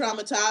guess she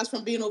traumatized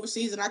from being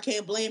overseas, and I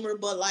can't blame her.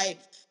 But like,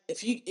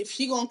 if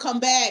she gonna come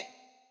back,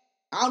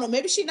 I don't know.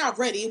 Maybe she's not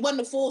ready. It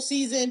wasn't a full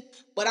season,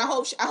 but I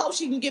hope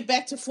she can get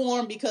back to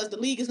form because the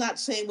league is not the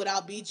same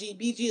without BG.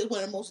 BG is one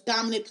of the most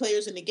dominant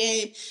players in the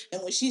game,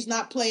 and when she's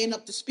not playing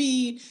up to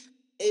speed,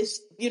 it's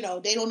they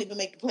don't even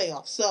make the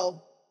playoffs.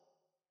 So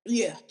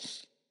yeah.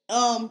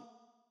 Um,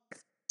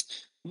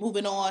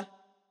 moving on.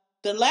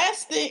 The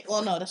last thing.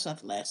 Oh no, that's not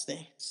the last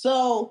thing.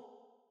 So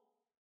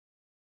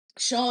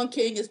Shaun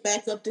King is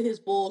back up to his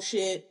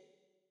bullshit.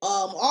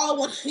 All I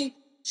want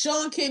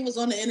Shaun King was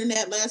on the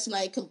internet last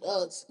night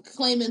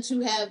claiming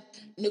to have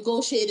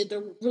negotiated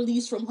the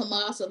release from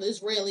Hamas of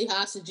Israeli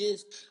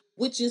hostages,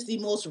 which is the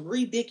most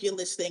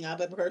ridiculous thing I've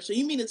ever heard. So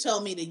you mean to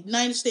tell me the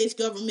United States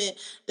government,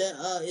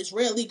 the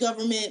Israeli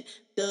government,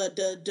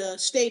 the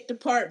State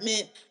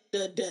Department,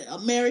 the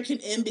American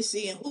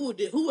embassy, and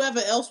whoever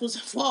else was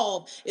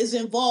involved is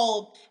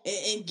involved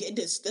in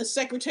the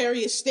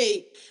Secretary of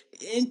State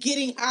in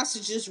getting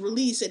hostages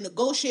released and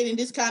negotiating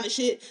this kind of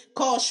shit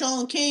called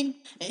Shaun King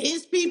and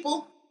his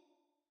people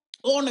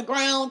on the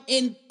ground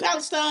in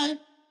Palestine.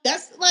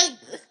 That's like,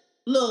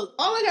 look,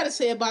 all I gotta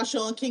say about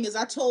Shaun King is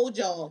I told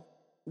y'all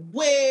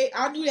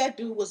I knew that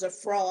dude was a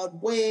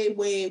fraud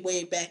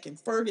way back in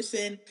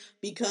Ferguson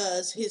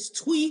because his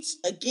tweets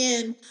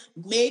again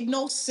made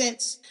no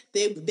sense.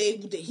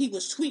 He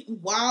was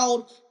tweeting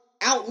wild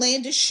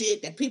outlandish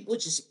shit that people were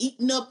just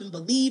eating up and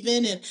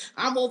believing. And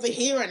I'm over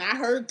here and I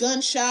heard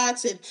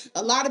gunshots, and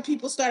a lot of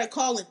people started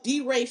calling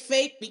D-Ray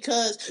fake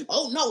because,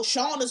 oh no,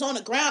 Shaun is on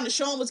the ground and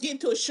Shaun was getting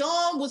to it.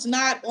 Shaun was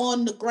not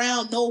on the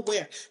ground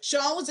nowhere.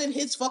 Shaun was in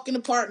his fucking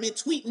apartment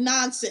tweeting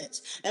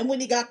nonsense. And when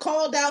he got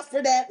called out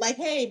for that, like,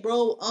 hey,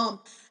 bro,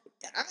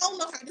 I don't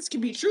know how this can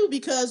be true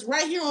because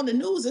right here on the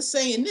news is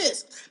saying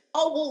this.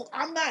 Oh, well,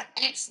 I'm not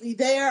actually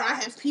there. I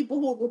have people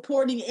who are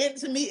reporting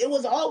into me. It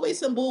was always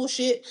some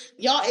bullshit.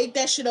 Y'all ate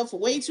that shit up for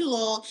way too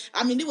long.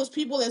 I mean, there was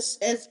people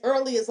as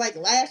early as like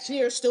last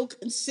year still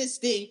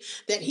insisting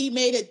that he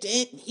made a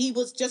dent. He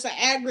was just an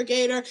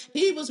aggregator.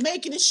 He was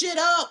making the shit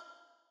up.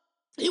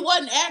 He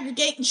wasn't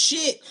aggregating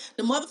shit.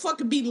 The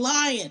motherfucker be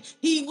lying.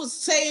 He was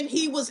saying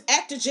he was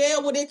at the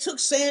jail where they took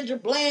Sandra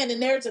Bland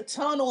and there's a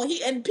tunnel.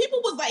 And people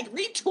was like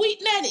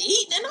retweeting that and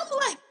eating. And I'm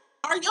like,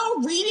 are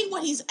y'all reading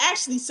what he's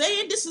actually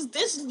saying? This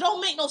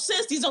don't make no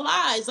sense. These are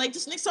lies. Like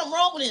this nigga something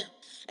wrong with him.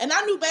 And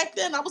I knew back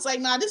then, I was like,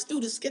 nah, this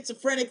dude is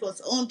schizophrenic or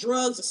on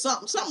drugs or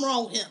something. Something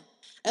wrong with him.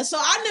 And so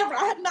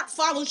I have not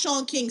followed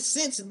Shaun King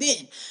since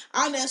then.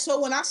 And so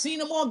when I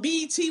seen him on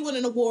BET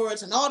winning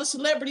awards and all the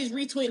celebrities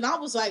retweeting, I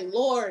was like,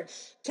 Lord,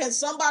 can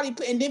somebody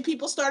put, and then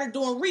people started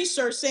doing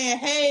research saying,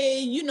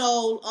 hey,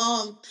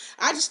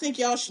 I just think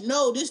y'all should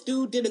know this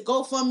dude did a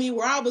GoFundMe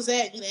where I was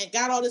at and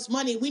got all this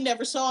money. We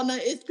never saw none.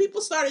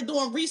 People started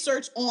doing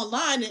research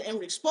online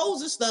and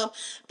exposing stuff.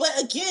 But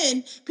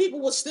again,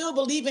 people were still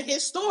believing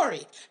his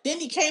story. Then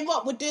he came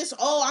up with this,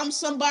 oh, I'm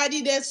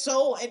somebody that's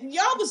so, and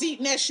y'all was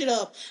eating that shit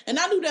up. And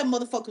I knew that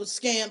motherfucker was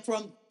scammed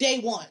from day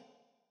one.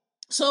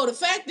 So the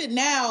fact that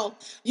now,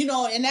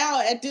 and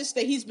now at this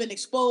that he's been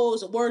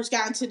exposed, the word's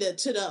gotten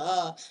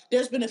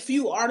there's been a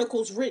few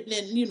articles written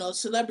and,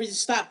 celebrities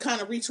stop kind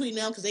of retweeting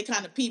them because they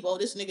kind of peep, oh,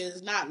 this nigga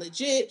is not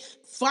legit,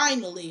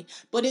 finally.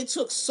 But it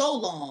took so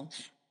long.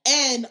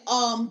 And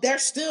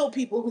there's still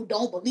people who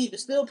don't believe it.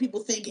 Still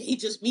people thinking he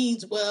just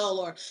means well,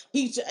 or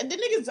the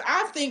niggas.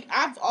 I think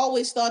I've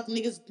always thought the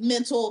niggas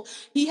mental.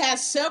 He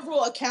has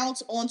several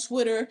accounts on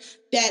Twitter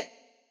that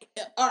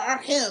or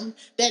him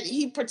that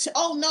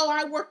oh no,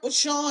 I work with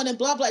Shaun and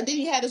blah blah. Then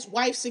he had his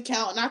wife's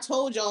account, and I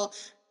told y'all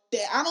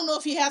that I don't know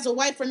if he has a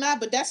wife or not,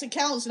 but that's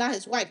account is not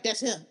his wife, that's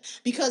him.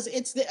 Because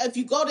if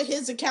you go to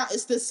his account,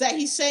 it's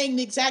he's saying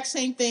the exact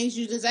same things,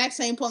 use the exact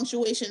same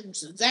punctuation,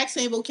 exact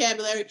same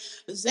vocabulary,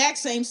 exact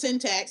same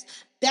syntax.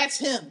 That's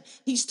him.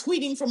 He's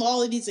tweeting from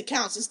all of these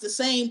accounts. It's the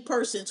same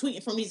person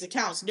tweeting from these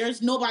accounts.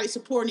 There's nobody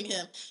supporting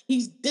him.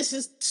 This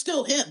is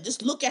still him.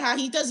 Just look at how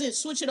he doesn't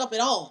switch it up at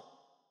all.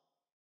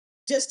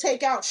 Just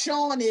take out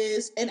Shaun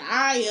is and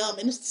I am,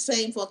 and it's the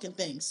same fucking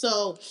thing.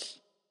 So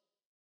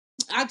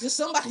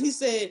somebody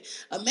said,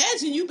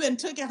 imagine you've been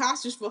taken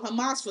hostage for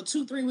Hamas for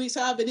 2-3 weeks,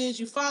 however it is,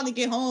 you finally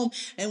get home,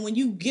 and when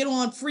you get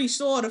on free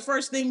soil, the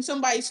first thing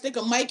somebody stick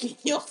a mic in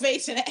your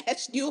face and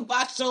ask you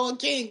about Shaun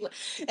King.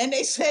 And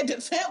they said the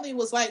family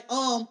was like,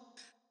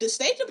 the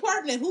State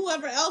Department,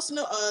 whoever else,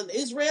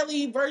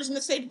 Israeli version of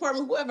the State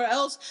Department, whoever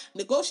else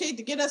negotiated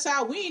to get us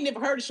out, we ain't never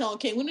heard of Shaun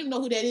King. We don't even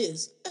know who that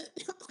is.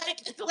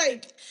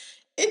 like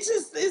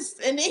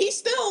and he's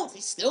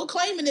still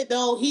claiming it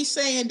though. He's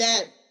saying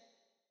that,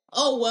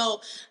 oh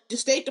well, the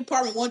State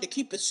Department wanted to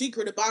keep a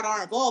secret about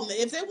our involvement.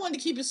 If they wanted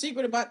to keep a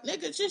secret about,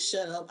 nigga, just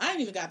shut up. I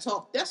ain't even got to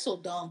talk. That's so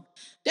dumb.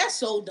 That's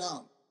so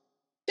dumb.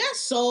 That's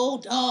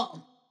so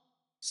dumb.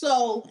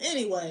 So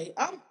anyway,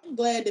 I'm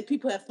glad that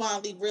people have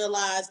finally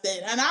realized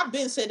that, and I've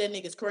been saying that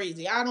nigga's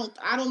crazy. I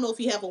don't know if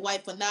he have a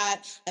wife or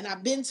not, and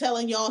I've been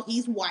telling y'all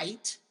he's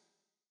white.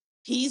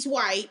 He's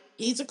white.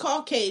 He's a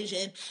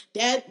Caucasian.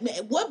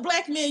 What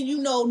black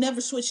man never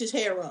switch his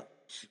hair up?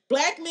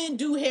 Black men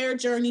do hair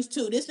journeys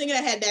too. This nigga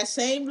had that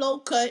same low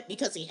cut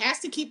because he has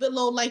to keep it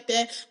low like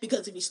that,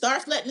 because if he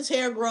starts letting his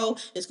hair grow,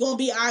 it's going to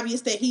be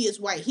obvious that he is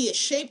white. He is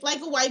shaped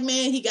like a white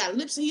man. He got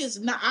lips. He is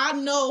not. I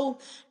know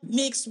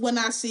mixed when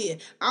I see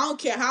it. I don't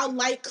care how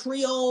light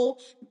Creole,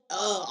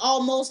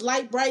 almost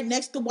light bright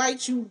next to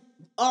white you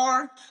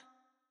are.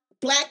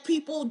 Black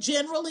people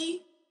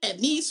generally, and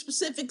me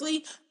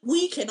specifically,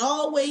 we can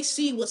always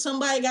see when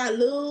somebody got a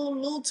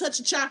little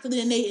touch of chocolate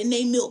in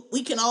they milk.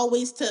 We can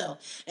always tell,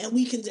 and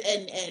we can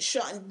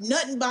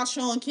nothing about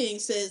Shaun King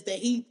says that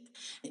he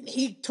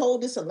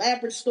told this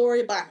elaborate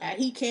story about how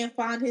he can't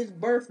find his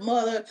birth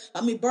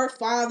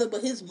father,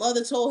 but his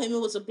mother told him it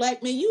was a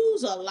black man.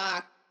 You's a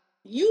lie.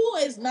 You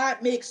is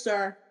not mixed,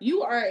 sir.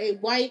 You are a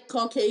white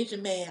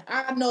Caucasian man.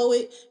 I know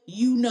it.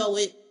 You know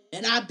it,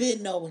 and I've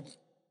been knowing it.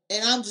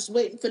 And I'm just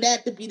waiting for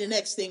that to be the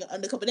next thing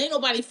undercover. But ain't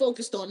nobody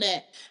focused on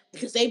that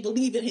because they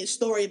believe in his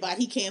story about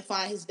he can't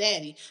find his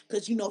daddy,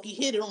 because he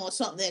hit it on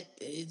something that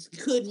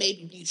could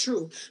maybe be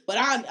true. But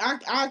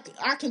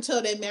I can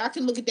tell that man. I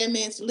can look at that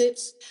man's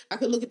lips. I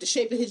can look at the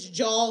shape of his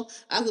jaw.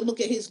 I can look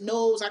at his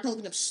nose. I can look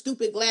at them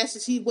stupid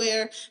glasses he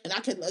wear, and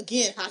I can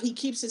again how he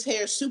keeps his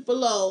hair super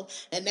low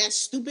and that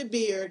stupid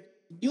beard.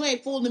 You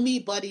ain't fooling me,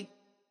 buddy.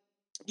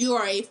 You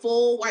are a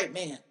full white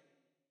man.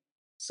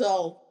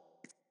 So.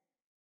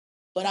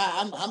 But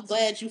I'm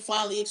glad you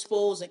finally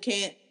exposed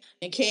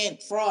and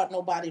can't fraud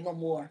nobody no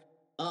more.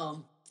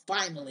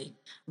 Finally,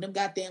 them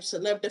goddamn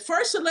celebrity. The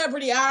first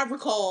celebrity I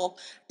recall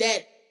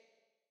that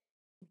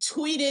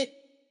tweeted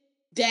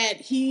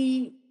that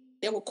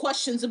there were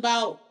questions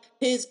about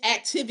his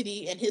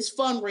activity and his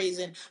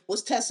fundraising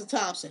was Tessa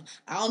Thompson.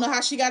 I don't know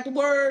how she got the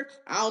word.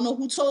 I don't know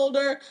who told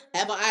her.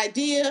 Have an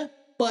idea,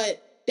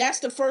 but that's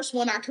the first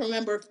one I can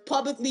remember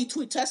publicly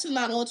tweet. Tessa's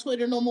not on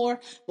Twitter no more,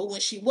 but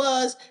when she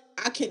was,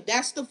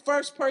 that's the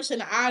first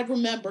person I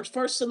remember,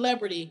 first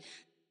celebrity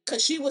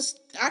because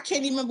I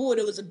can't even remember what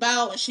it was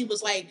about, and she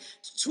was like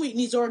tweeting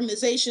these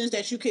organizations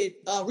that you could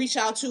reach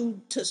out to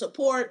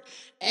support,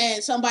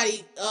 and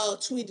somebody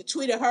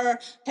tweeted her,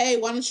 hey,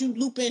 why don't you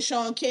loop in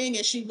Shaun King?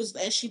 And she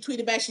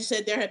tweeted back, she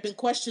said there had been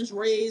questions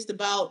raised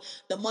about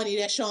the money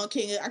that Shaun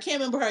King, I can't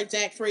remember her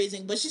exact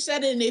phrasing, but she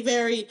said it in a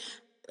very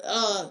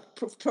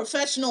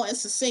professional and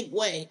succinct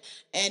way.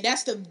 And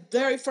that's the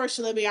very first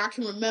celebrity I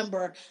can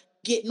remember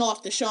getting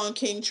off the Shaun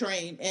King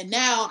train. And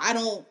now I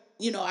don't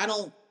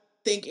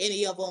think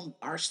any of them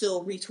are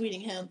still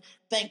retweeting him.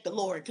 Thank the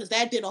Lord, because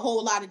that did a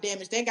whole lot of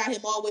damage. That got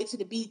him all the way to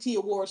the BT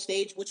Award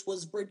stage, which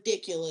was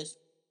ridiculous.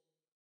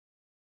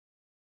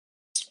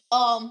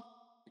 Um,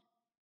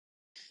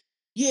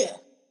 yeah.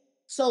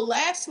 So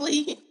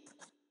lastly,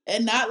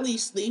 and not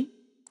leastly,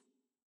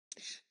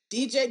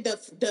 DJ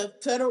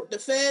the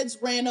feds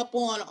ran up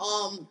on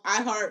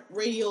iHeart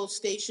radio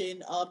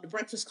station the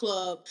Breakfast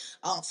Club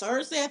on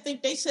Thursday, I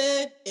think they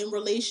said, in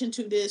relation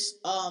to this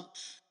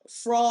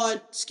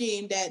fraud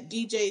scheme that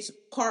DJ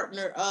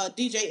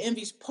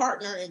Envy's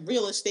partner in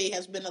real estate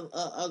has been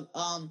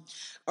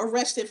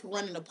arrested for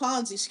running a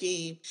Ponzi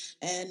scheme.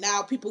 And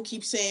now people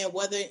keep saying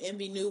whether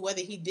Envy knew, whether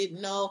he didn't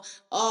know.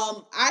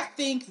 I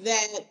think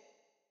that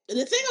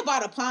the thing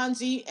about a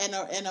Ponzi and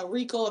a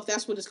RICO, if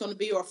that's what it's going to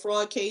be, or a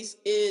fraud case,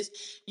 is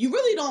you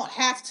really don't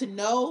have to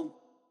know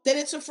that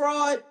it's a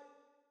fraud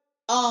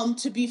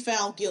to be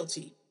found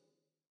guilty.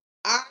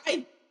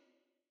 I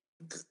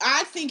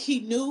I think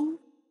he knew,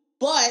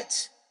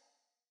 but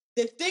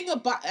the thing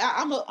about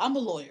I'm a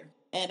lawyer,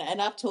 and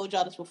I've told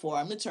y'all this before.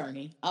 I'm an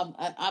attorney. I'm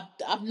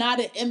not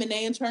an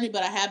M&A attorney,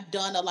 but I have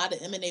done a lot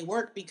of M&A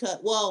work because,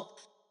 well,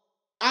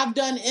 I've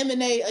done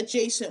M&A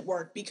adjacent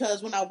work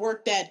because when I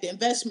worked at the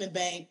investment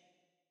bank,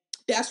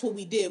 that's what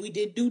we did. We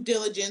did due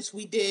diligence.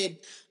 We did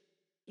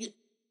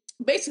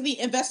basically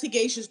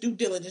investigations, due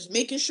diligence,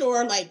 making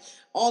sure like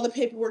all the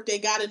paperwork they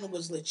got in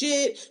was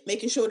legit,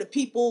 making sure the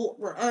people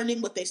were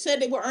earning what they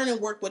said they were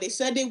earning, work what they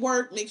said they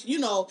worked, make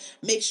sure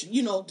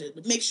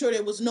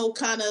there was no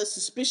kind of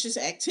suspicious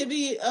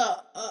activity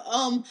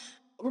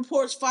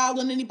reports filed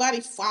on anybody,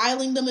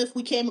 filing them if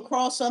we came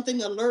across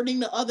something, alerting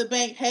the other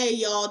bank, hey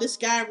y'all, this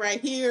guy right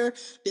here,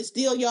 this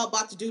deal y'all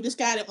about to do, this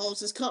guy that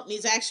owns this company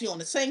is actually on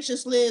the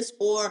sanctions list,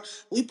 or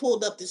we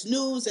pulled up this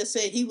news that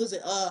said he was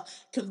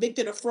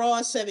convicted of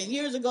fraud 7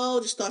 years ago,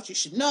 just thought you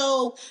should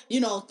know.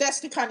 That's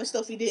the kind of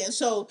stuff we did. And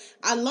so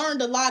I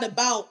learned a lot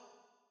about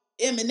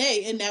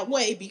M&A in that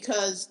way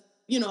because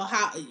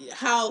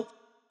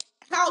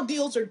how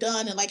deals are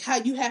done and like how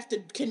you have to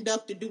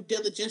conduct the due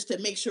diligence to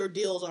make sure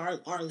deals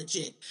are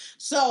legit.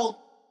 So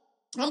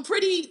and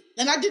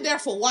I did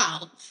that for a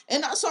while,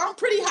 and so I'm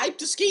pretty hyped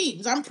to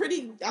schemes. I'm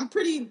pretty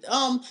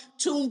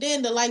tuned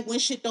in to like when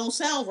shit don't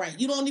sound right.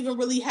 You don't even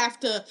really have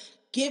to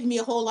give me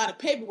a whole lot of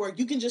paperwork.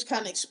 You can just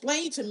kind of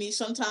explain to me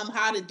sometime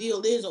how the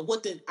deal is or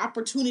what the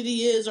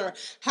opportunity is or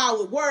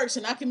how it works,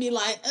 and I can be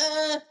like,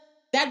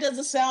 that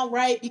doesn't sound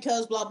right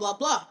because blah blah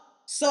blah.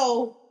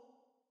 So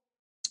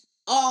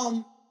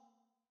um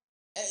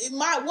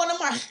my one of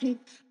my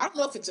I don't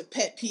know if it's a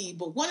pet peeve,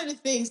 but one of the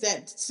things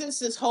that since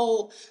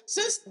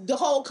the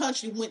whole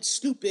country went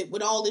stupid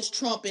with all this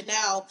Trump and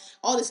now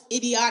all this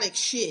idiotic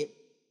shit,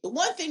 the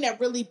one thing that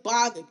really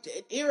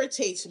it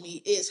irritates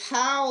me is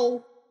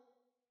how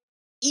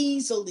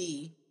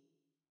easily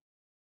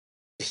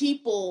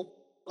people,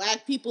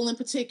 black people in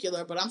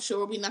particular, but I'm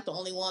sure we're not the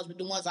only ones, but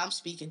the ones I'm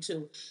speaking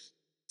to,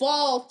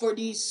 fall for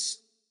these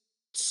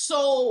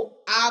so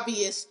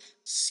obvious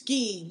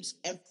schemes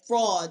and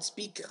frauds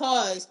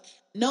because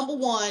number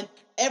one,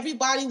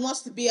 everybody wants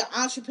to be an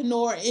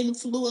entrepreneur,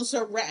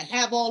 influencer,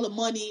 have all the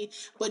money,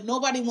 but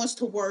nobody wants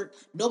to work.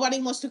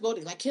 Nobody wants to go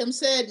to, like Kim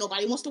said,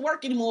 nobody wants to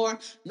work anymore.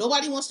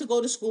 Nobody wants to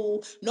go to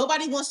school.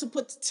 Nobody wants to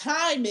put the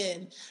time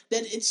in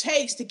that it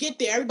takes to get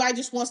there. Everybody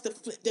just wants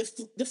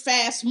the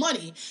fast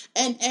money,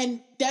 and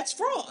that's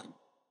fraud.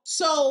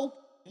 So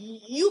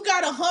you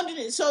got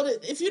 100. So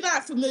that if you're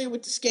not familiar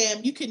with the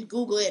scam, you can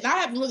Google it. And I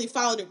haven't really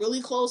followed it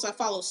really close. I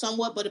follow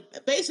somewhat,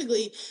 but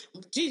basically,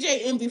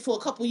 DJ Envy for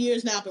a couple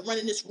years now been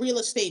running this real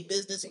estate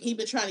business, and he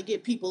been trying to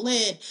get people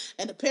in.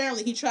 And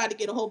apparently, he tried to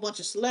get a whole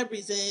bunch of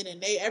celebrities in,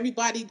 and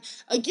everybody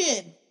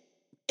again.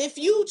 If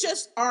you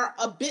just are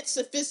a bit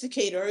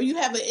sophisticated, or you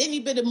have any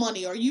bit of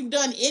money, or you've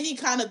done any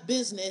kind of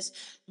business,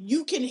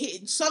 you can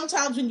hear.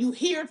 Sometimes when you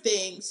hear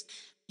things,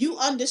 you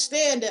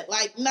understand that,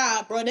 like,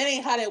 nah, bro, that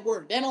ain't how that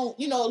work. That don't,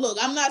 look,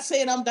 I'm not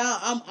saying I'm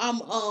down.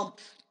 I'm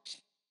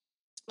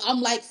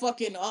like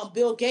fucking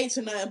Bill Gates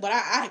and nothing, but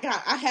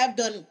I have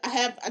done I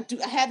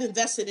have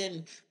invested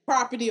in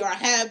property, or I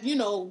have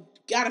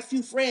got a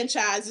few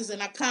franchises,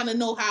 and I kind of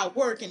know how it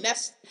work, and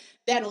that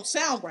don't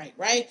sound right,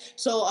 right?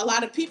 So a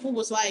lot of people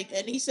was like,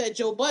 and he said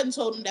Joe Budden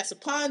told him that's a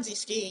Ponzi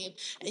scheme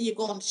and you're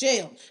going to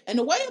jail. And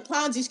the way a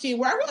Ponzi scheme,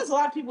 where I realize a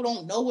lot of people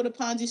don't know what a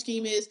Ponzi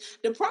scheme is,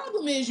 the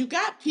problem is you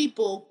got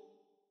people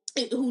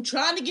who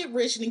trying to get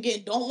rich and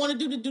again don't want to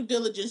do the due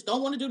diligence,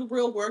 don't want to do the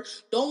real work,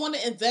 don't want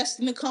to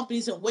invest in the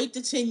companies and wait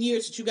the 10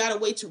 years that you got to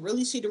wait to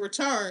really see the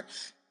return.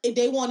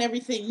 They want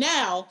everything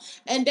now,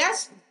 and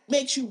that's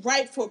makes you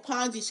ripe for a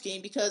Ponzi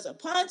scheme, because a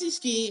Ponzi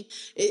scheme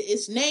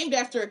is named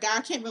after a guy.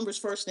 I can't remember his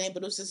first name,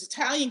 but it was this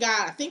Italian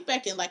guy. I think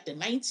back in like the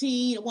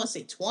I want to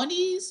say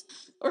 20s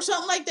or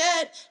something like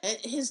that. And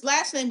his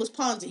last name was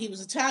Ponzi. He was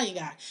an Italian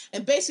guy,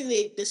 and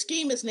basically the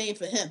scheme is named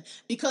for him,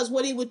 because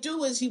what he would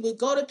do is he would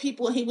go to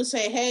people and he would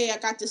say, "Hey, I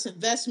got this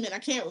investment." I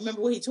can't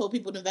remember what he told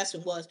people the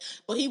investment was,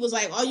 but he was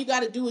like, "All you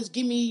got to do is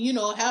give me,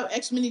 have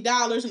X many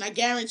dollars, and I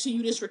guarantee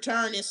you this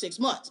return in 6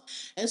 months."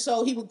 And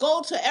so he would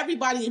go to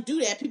everybody and do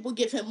that. People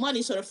give him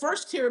money. So the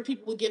first tier of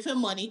people would give him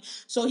money,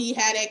 so he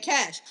had that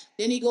cash.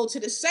 Then he go to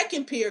the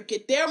second tier,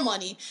 get their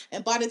money,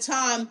 and by the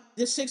time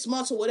the 6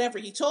 months or whatever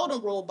he told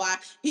them rolled by,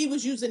 he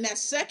was using that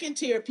second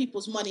tier of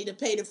people's money to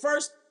pay the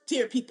first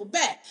tier people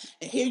back.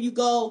 And here you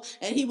go,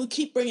 and he would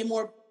keep bringing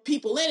more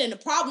people in. And the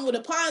problem with a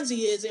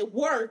Ponzi is it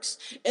works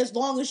as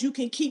long as you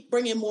can keep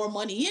bringing more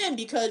money in,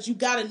 because you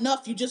got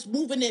enough. You just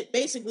moving it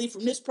basically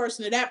from this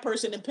person to that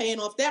person and paying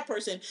off that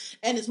person.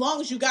 And as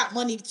long as you got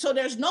money, so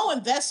there's no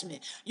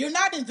investment. You're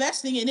not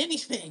investing in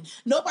anything.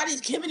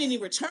 Nobody's giving any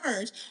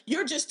returns.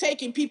 You're just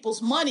taking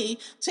people's money,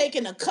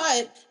 taking a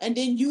cut, and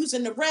then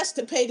using the rest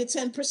to pay the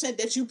 10%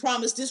 that you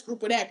promised this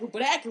group or that group or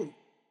that group.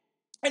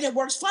 And it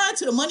works fine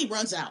till the money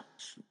runs out,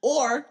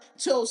 or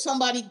till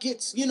somebody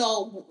gets,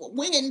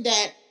 wind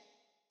that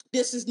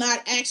this is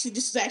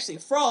actually a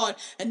fraud,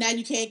 and now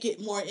you can't get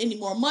any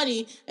more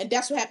money. And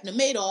that's what happened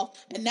to Madoff.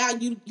 And now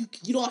you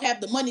don't have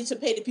the money to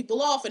pay the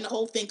people off, and the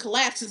whole thing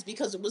collapses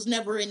because it was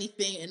never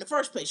anything in the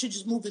first place. You're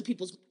just moving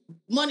people's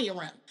money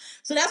around.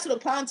 So that's what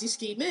a Ponzi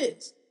scheme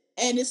is.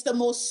 And it's the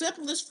most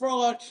simplest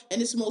fraud,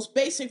 and it's the most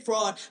basic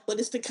fraud, but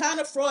it's the kind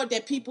of fraud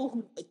that people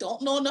who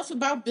don't know enough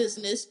about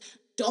business,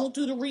 don't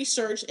do the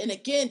research, and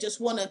again, just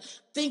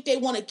think they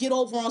want to get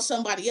over on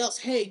somebody else.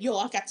 Hey, yo,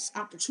 I got this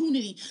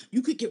opportunity.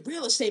 You could get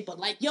real estate, but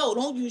like, yo,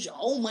 don't use your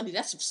own money.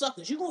 That's some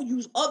suckers. You're going to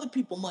use other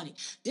people's money.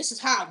 This is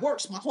how it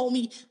works. My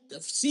homie,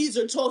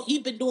 Caesar, told he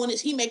been doing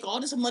this. He make all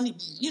this money,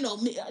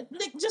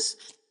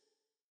 just,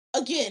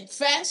 again,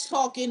 fast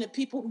talking to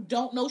people who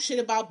don't know shit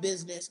about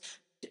business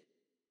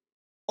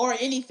or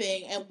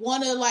anything, and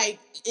want to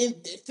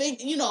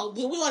think, we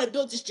want to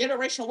build this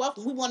generational wealth,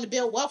 and we want to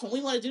build wealth, and we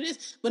want to do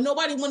this, but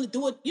nobody want to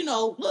do it.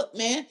 Look,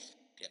 man,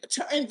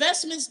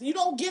 investments, you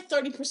don't get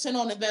 30%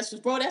 on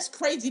investments, bro. That's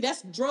crazy.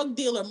 That's drug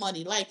dealer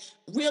money. Like,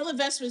 real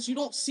investments, you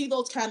don't see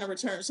those kind of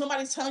returns.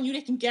 Somebody's telling you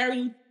they can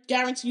guarantee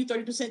you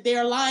 30%. They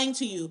are lying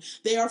to you.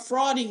 They are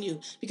frauding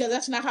you, because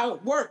that's not how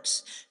it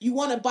works. You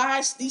want to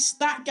buy these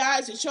stock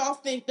guys that y'all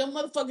think them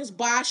motherfuckers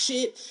buy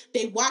shit.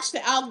 They watch the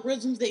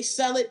algorithms, they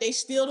sell it, they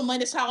steal the money.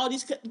 That's how all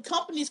these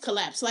companies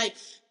collapse. Like,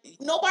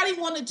 nobody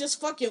want to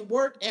just fucking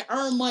work and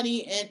earn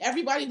money, and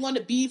everybody want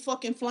to be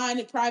fucking flying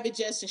in private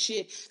jets and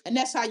shit, and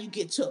that's how you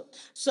get took.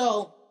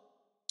 So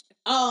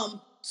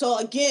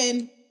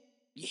again,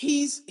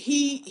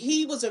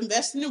 he was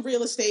investing in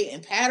real estate in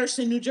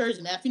Patterson, New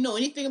Jersey. Now, if you know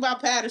anything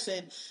about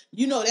Patterson,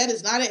 you know that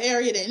is not an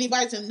area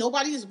that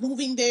nobody is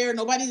moving there.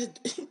 Nobody's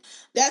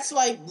that's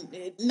like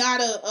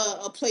not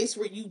a place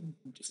where you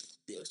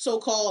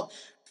so-called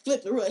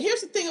flip the real.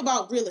 Here's the thing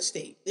about real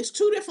estate. There's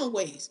two different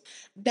ways.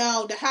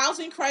 Now, the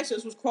housing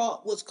crisis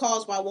was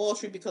caused by Wall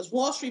Street, because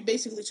Wall Street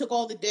basically took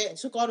all the debt,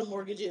 took all the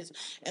mortgages,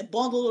 and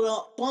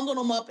bundled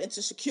them up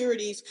into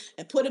securities,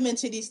 and put them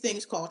into these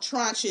things called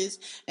tranches.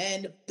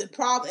 And the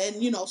problem,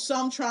 and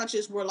some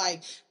tranches were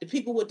like the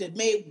people with that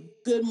made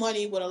good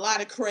money with a lot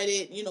of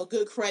credit,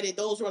 good credit.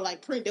 Those were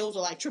like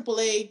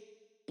AAA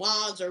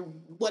bonds or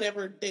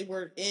whatever they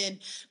were in.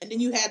 And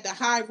then you had the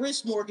high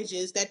risk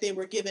mortgages that they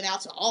were giving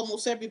out to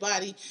almost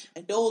everybody,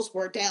 and those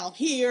were down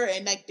here.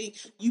 And like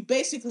you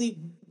basically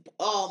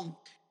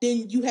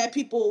then you had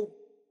people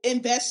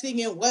investing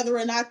in whether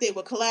or not they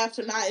would collapse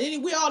or not.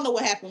 And we all know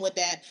what happened with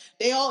that.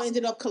 They all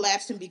ended up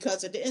collapsing,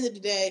 because at the end of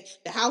the day,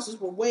 the houses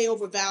were way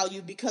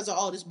overvalued because of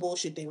all this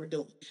bullshit they were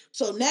doing.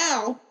 So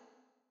now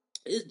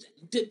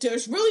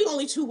there's really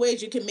only two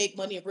ways you can make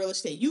money in real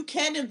estate. You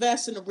can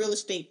invest in a real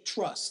estate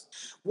trust,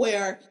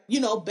 where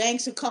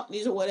banks and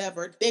companies or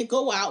whatever, they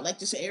go out like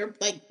this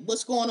like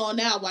what's going on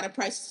now, why the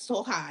price is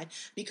so high,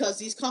 because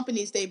these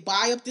companies, they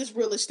buy up this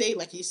real estate,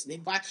 like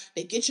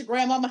they get your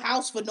grandmama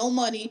house for no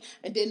money,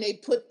 and then they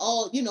put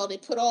all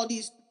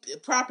these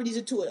properties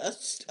into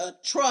a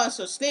trust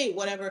or state,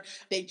 whatever.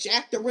 They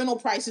jack the rental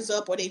prices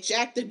up, or they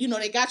jack they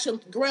got your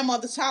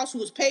grandmother's house who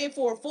was paid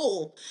for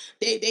full.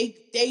 They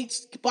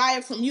buy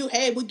it from you.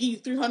 Hey, we'll give you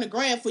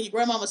 $300,000 for your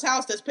grandmama's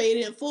house that's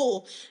paid in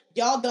full.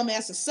 Y'all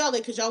dumbasses sell it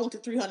because y'all want the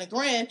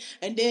 $300,000,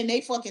 and then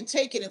they fucking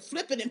take it and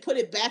flip it and put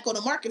it back on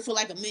the market for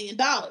like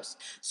 $1,000,000.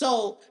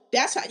 So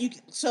that's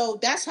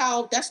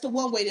that's the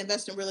one way to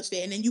invest in real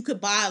estate. And then you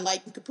could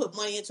you could put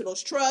money into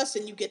those trusts,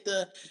 and you get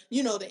the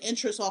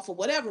interest off of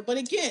whatever. But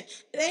again,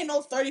 it ain't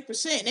no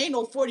 30%, it ain't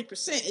no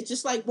 40%. It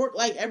just work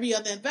like every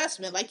other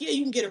investment. Like, yeah,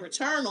 you can get a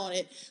return on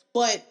it,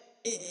 but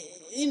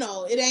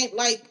it ain't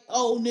like,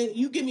 oh,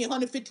 you give me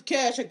 150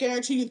 cash, I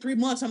guarantee you in 3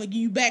 months I'm gonna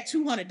give you back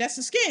 200. That's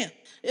a scam.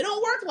 It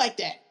don't work like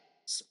that.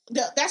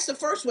 That's the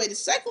first way. The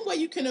second way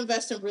you can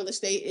invest in real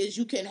estate is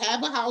you can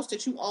have a house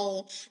that you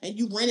own and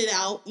you rent it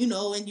out,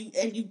 and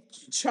you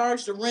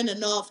charge the rent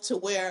enough to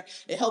where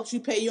it helps you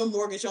pay your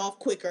mortgage off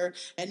quicker,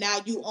 and now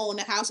you own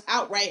the house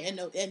outright, and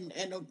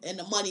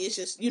the money is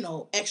just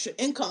extra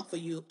income for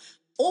you.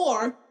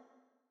 Or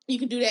you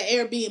can do that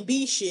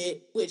Airbnb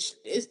shit, which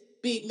is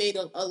being made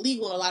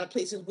illegal in a lot of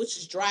places, which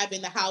is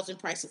driving the housing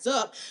prices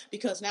up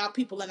because now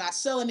people are not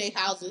selling their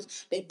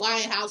houses; they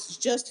buying houses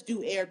just to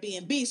do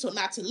Airbnb, so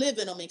not to live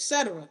in them,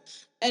 etc.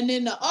 And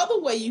then the other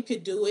way you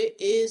could do it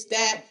is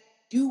that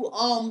you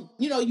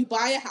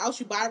buy a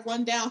house, you buy a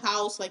rundown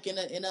house like in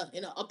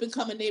a up and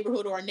coming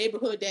neighborhood, or a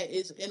neighborhood that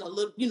is in a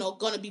little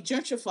going to be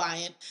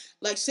gentrifying.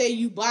 Like, say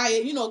you buy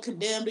it,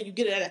 condemned, or you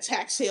get it at a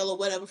tax sale or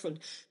whatever for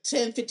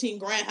 10, 15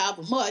 grand,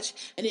 however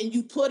much, and then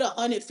you put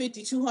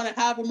 150, 200,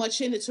 however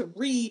much in it to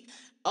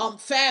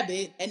fab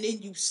it, and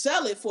then you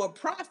sell it for a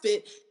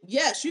profit.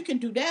 Yes, you can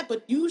do that,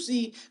 but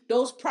usually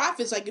those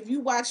profits, like if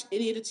you watch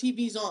any of the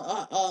TVs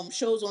on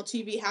shows on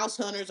TV, house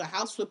hunters or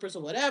house flippers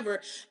or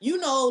whatever,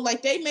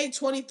 like they make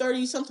 20,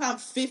 30,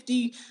 sometimes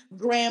 50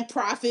 grand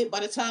profit by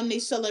the time they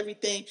sell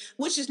everything,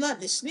 which is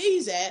nothing to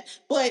sneeze at,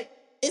 but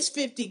it's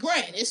 50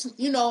 grand. It's,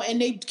 and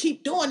they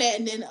keep doing that.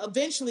 And then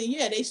eventually,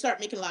 yeah, they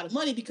start making a lot of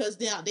money because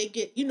now they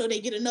get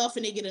enough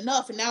and they get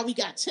enough. And now we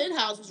got 10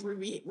 houses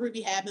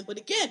rehabbing. But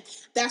again,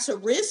 that's a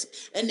risk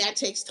and that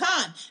takes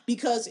time,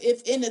 because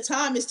if in the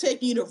time it's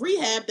taking you to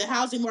rehab, the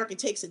housing market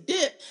takes a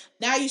dip.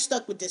 Now you're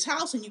stuck with this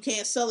house and you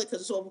can't sell it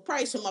because it's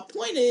overpriced. So my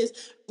point is,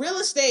 real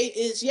estate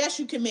is, yes,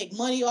 you can make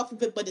money off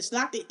of it, but it's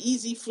not the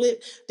easy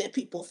flip that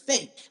people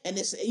think. And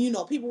it's,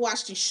 people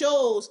watch these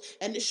shows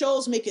and the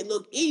shows make it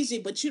look easy,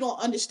 but you don't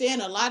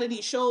understand a lot of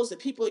these shows that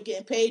people are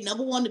getting paid,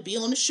 number one, to be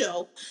on the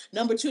show.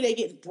 Number two, they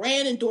get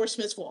brand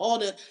endorsements for all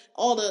the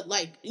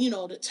like,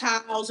 the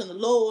Towels and the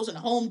Lowe's and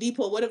the Home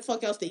Depot, whatever the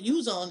fuck else they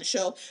use on the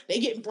show. They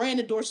get brand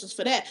endorsements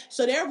for that.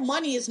 So their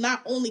money is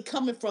not only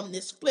coming from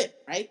this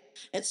flip, right?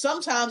 And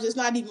sometimes it's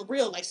not even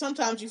real. Like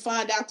sometimes you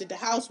find out that the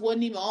house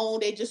wasn't even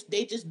owned. They just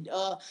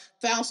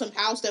found some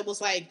house that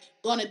was like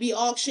gonna be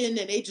auctioned,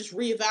 and they just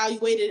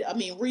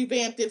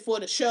revamped it for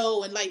the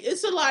show, and like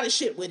it's a lot of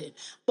shit with it.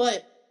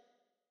 But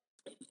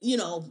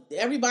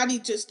nobody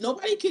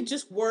can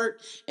just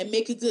work and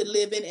make a good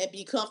living and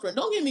be comfortable.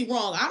 Don't get me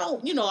wrong. I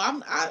don't,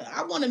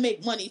 I want to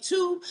make money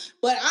too,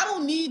 but I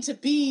don't need to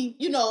be,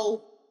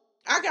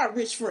 I got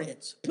rich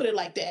friends, put it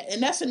like that.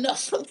 And that's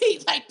enough for me.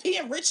 Like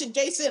being rich and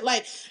Jason,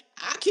 like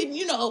I can,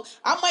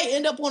 I might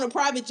end up on a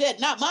private jet,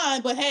 not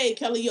mine, but hey,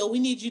 Kelly, yo, we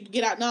need you to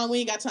get out now. We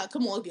ain't got time.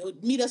 Come on,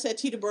 meet us at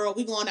Teterboro.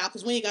 We going out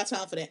because we ain't got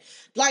time for that.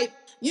 Like,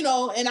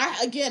 and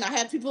I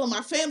have people in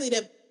my family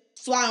that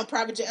fly on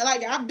private jet.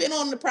 Like I've been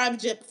on the private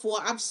jet before.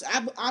 I've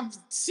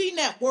seen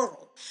that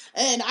world,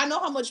 and I know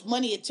how much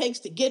money it takes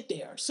to get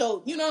there.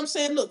 So you know what I'm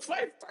saying. Look,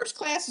 first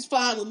class is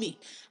fine with me.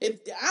 If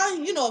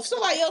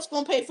somebody else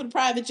gonna pay for the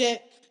private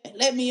jet and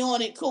let me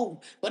on it,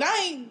 cool. But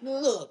I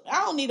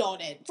don't need all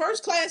that.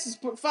 First class is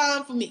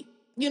fine for me.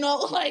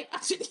 Like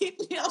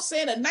I'm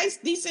saying, a nice,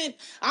 decent.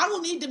 I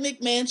don't need the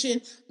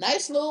McMansion.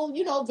 Nice little,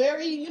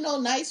 very,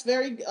 nice,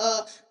 very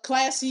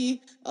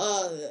classy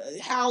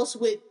house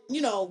with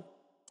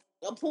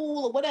a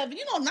pool or whatever,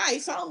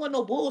 nice. I don't want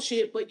no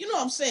bullshit, but you know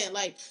what I'm saying?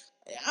 Like,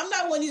 I'm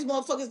not one of these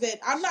motherfuckers that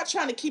I'm not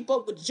trying to keep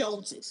up with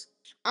Joneses.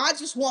 I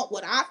just want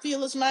what I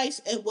feel is nice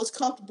and what's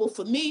comfortable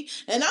for me,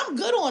 and I'm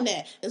good on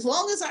that. As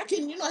long as I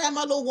can, have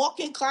my little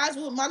walk-in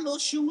closet with my little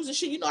shoes and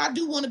shit. I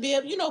do want to be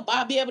able,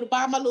 be able to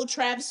buy my little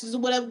Travises or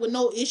whatever with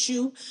no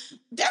issue.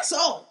 That's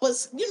all.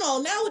 But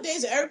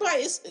nowadays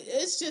everybody,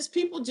 it's just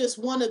people just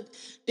want to.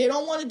 They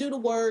don't want to do the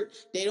work.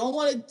 They don't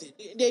want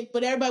to.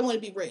 But everybody want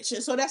to be rich,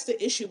 and so that's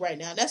the issue right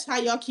now. That's how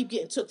y'all keep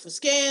getting took for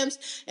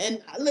scams.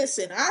 And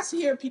listen, I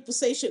hear people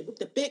say shit with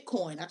the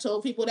Bitcoin. I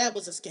told people that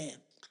was a scam.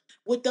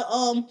 With the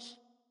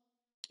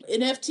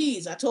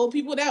NFTs, I told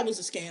people that was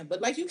a scam.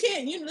 But like, you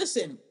can't.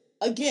 Listen.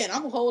 Again,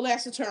 I'm a whole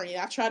ass attorney.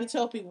 I try to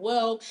tell people,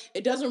 well,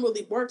 it doesn't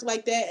really work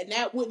like that, and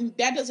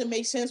that doesn't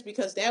make sense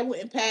because that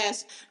wouldn't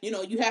pass.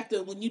 You have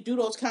to, when you do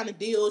those kind of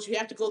deals, you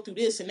have to go through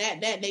this and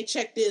that, and they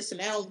check this,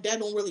 and that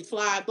don't really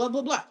fly. Blah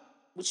blah blah.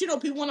 But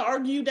people want to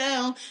argue you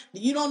down.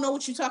 You don't know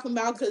what you're talking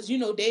about because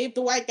Dave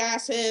the white guy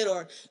said,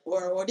 or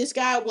this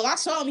guy. Well, I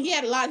saw him. He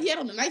had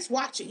on a nice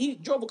watch. He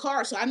drove a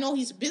car, so I know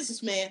he's a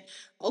businessman.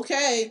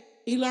 Okay,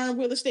 he learned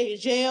real estate in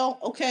jail.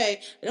 Okay,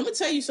 and I'm gonna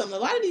tell you something. A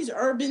lot of these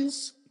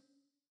urbans,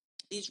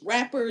 these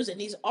rappers and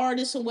these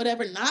artists or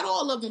whatever, not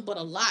all of them, but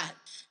a lot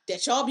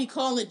that y'all be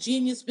calling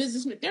genius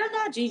businessmen. They're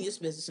not genius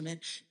businessmen.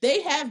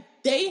 They have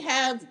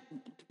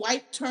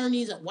white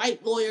attorneys and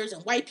white lawyers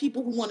and white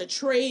people who want to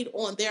trade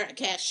on their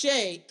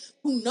cachet,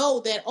 who know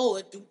that, oh,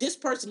 if this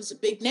person is a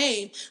big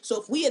name,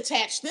 so if we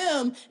attach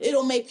them,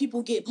 it'll make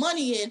people get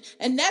money in,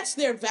 and that's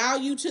their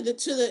value to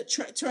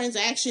the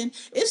transaction.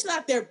 It's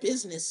not their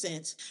business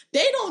sense.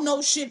 They don't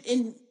know shit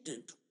in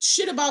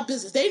shit about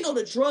business. They know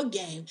the drug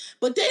game,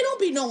 but they don't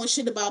be knowing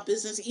shit about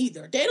business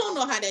either. They don't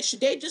know how that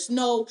shit. They just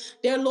know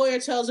their lawyer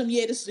tells them,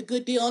 yeah, this is a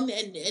good deal,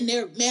 and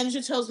their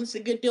manager tells them it's a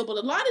good deal. But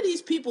a lot of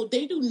these people,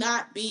 they do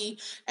not be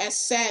as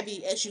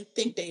savvy as you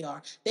think they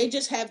are. They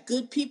just have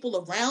good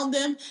people around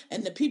them,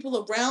 and the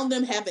people around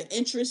them have an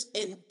interest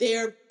in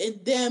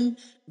them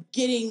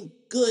getting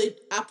good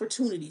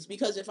opportunities.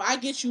 Because if I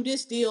get you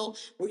this deal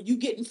where you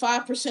getting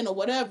 5% or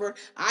whatever,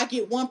 I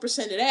get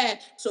 1% of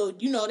that. So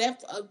you know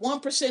that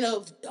 1%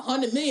 of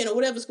 100 million or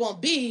whatever it's going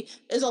to be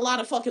is a lot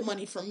of fucking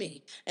money for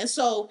me. And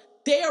so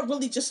they are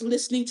really just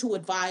listening to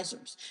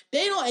advisors.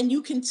 They don't, and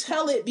you can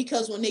tell it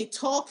because when they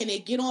talk and they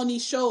get on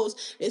these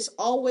shows, it's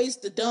always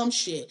the dumb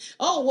shit.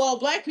 Oh well,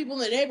 black people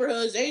in the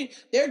neighborhoods, they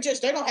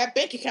don't have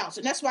bank accounts,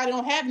 and that's why they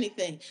don't have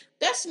anything.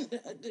 That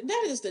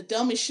is the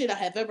dumbest shit I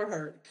have ever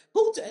heard.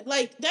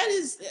 Like that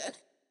is.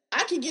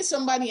 I could get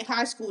somebody in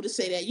high school to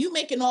say that you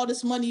making all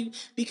this money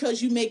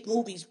because you make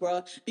movies,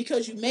 bro.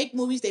 Because you make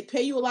movies, they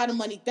pay you a lot of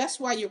money. That's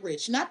why you're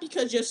rich, not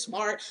because you're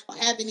smart or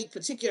have any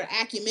particular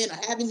acumen or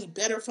have any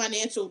better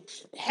financial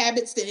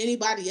habits than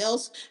anybody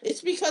else. It's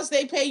because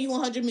they pay you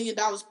 $100 million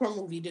per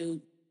movie,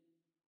 dude.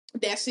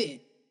 That's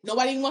it.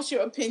 Nobody wants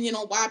your opinion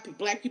on why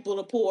black people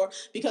are poor,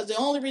 because the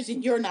only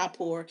reason you're not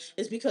poor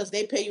is because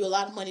they pay you a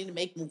lot of money to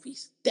make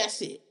movies.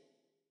 That's it.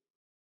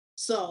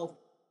 So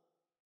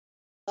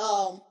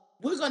um,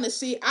 we're gonna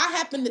see. I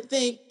happen to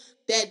think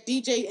that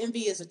DJ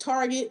Envy is a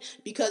target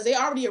because they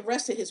already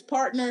arrested his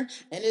partner,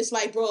 and it's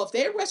like, bro, if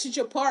they arrested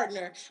your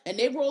partner and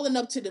they rolling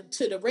up to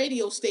the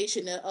radio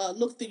station to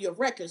look through your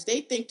records,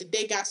 they think that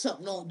they got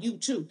something on you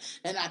too.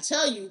 And I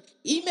tell you,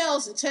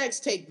 emails and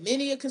texts take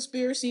many a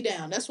conspiracy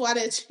down. That's why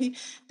that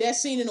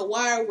scene in The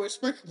Wire where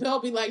Sprinkle Bell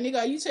be like, nigga,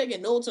 are you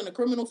taking notes on a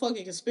criminal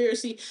fucking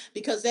conspiracy?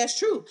 Because that's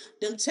true.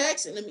 Them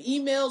texts and them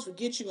emails will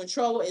get you in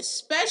trouble,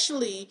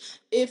 especially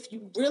if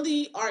you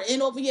really are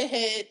in over your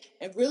head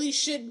and really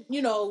should,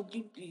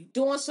 you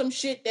doing some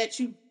shit that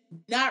you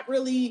not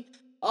really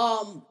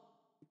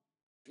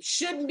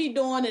shouldn't be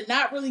doing and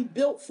not really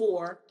built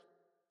for.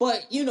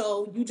 But you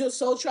just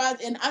so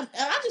tried, and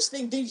I just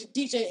think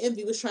DJ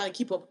Envy was trying to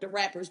keep up with the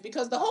rappers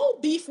because the whole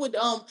beef with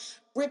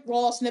Rick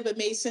Ross never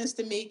made sense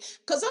to me.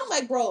 Cause I'm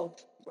like, bro,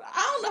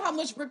 I don't know how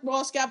much Rick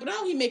Ross got, but I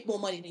know he make more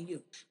money than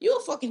you. You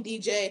a fucking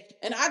DJ,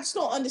 and I just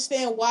don't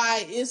understand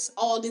why it's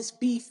all this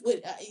beef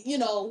with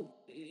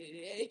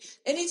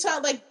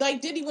anytime like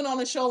Diddy went on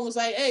the show and was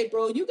like, hey,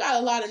 bro, you got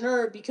a lot of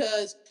nerve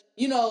because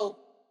you know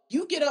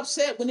you get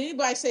upset when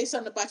anybody say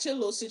something about your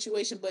little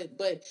situation, but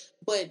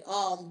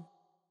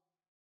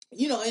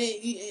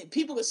and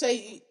people could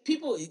say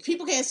people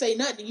can't say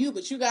nothing to you,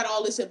 but you got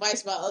all this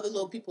advice about other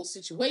little people's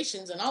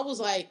situations, and I was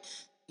like,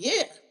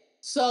 yeah.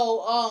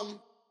 So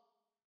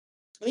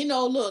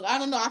look, I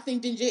don't know. I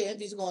think DJ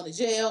Envy's going to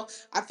jail.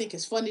 I think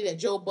it's funny that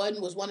Joe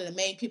Budden was one of the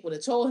main people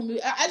that told him.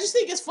 I just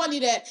think it's funny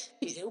that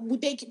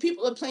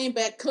people are playing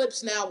back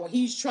clips now where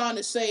he's trying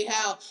to say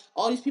how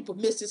all these people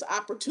missed this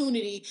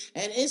opportunity.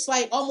 And it's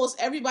like almost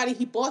everybody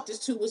he bought this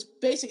to was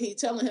basically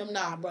telling him,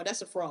 nah, bro,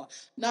 that's a fraud.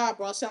 Nah,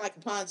 bro, sound like a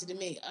Ponzi to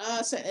me.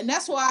 And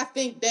that's why I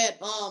think that,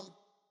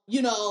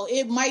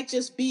 it might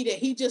just be that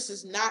he just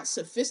is not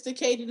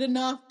sophisticated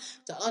enough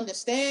to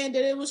understand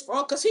that it was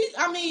fraud. Cause he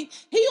on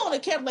the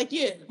camera like,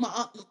 yeah,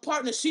 my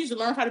partner, she's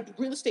learned how to do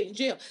real estate in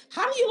jail.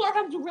 How do you learn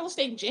how to do real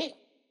estate in jail?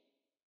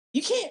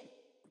 You can't.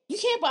 You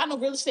can't buy no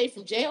real estate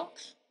from jail.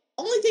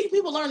 Only thing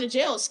people learn in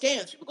jail is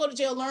scams. People go to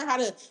jail, learn how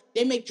to,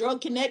 they make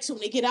drug connects. When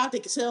they get out, they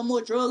can sell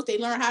more drugs. They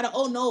learn how to,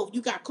 oh no, you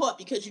got caught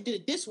because you did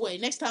it this way.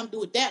 Next time,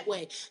 do it that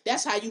way.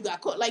 That's how you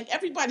got caught. Like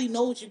everybody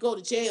knows you go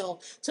to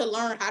jail to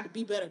learn how to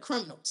be better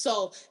criminals.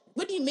 So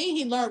what do you mean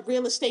he learned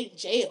real estate in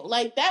jail?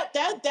 Like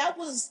that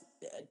was,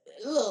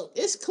 look,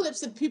 it's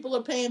clips that people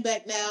are paying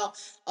back now.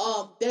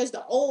 There's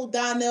the old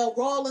Donnell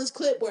Rawlings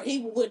clip where he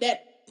with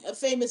that a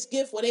famous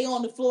gift where they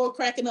on the floor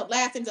cracking up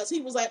laughing because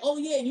he was like, oh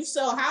yeah, you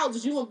sell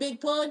houses, you and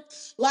Big Pun.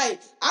 Like,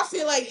 I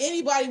feel like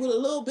anybody with a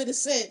little bit of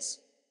sense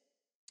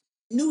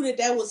knew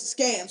that was a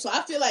scam. So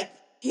I feel like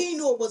he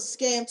knew it was a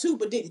scam too,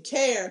 but didn't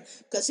care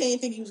because he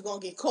didn't think he was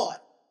going to get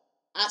caught.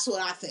 That's what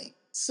I think.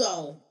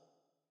 So,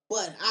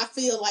 but I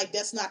feel like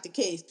that's not the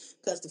case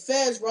because the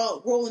feds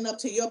rolling up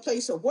to your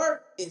place of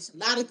work is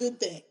not a good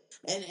thing.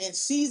 And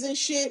season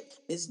shit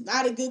is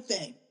not a good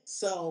thing.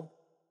 So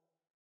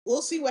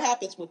we'll see what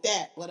happens with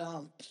that. But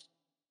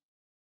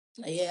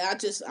yeah,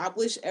 I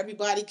wish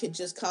everybody could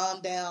just calm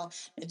down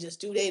and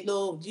just do their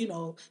little,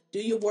 do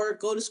your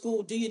work, go to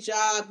school, do your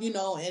job,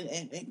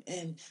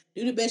 and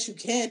do the best you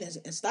can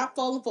and stop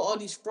falling for all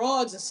these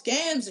frauds and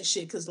scams and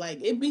shit. Cause like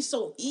it'd be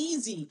so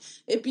easy,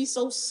 it'd be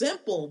so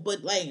simple.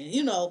 But like,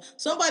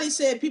 somebody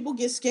said people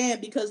get scammed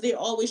because they're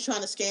always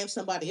trying to scam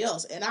somebody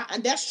else. And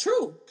that's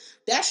true.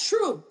 That's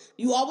true.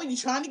 You're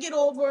trying to get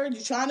over,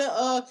 you're trying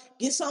to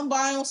get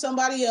somebody on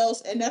somebody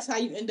else, and that's how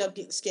you end up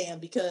getting scammed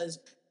because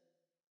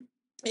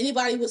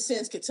anybody with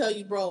sense could tell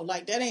you, bro,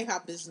 like that ain't how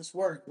business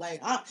work.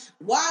 Like,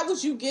 why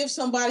would you give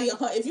somebody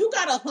if you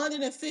got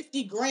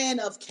 150 grand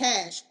of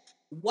cash?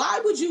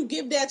 Why would you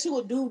give that to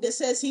a dude that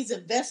says he's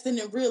investing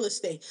in real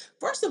estate?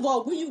 First of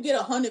all, where you get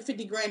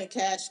 150 grand in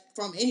cash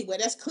from anyway,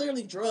 that's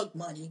clearly drug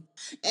money.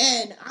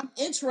 And I'm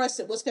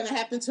interested what's going to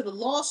happen to the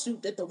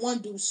lawsuit that the one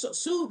dude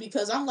sued,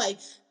 because I'm like,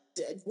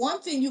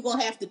 one thing you're going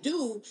to have to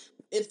do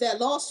if that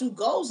lawsuit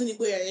goes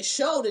anywhere is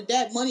show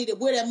that money, that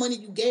where that money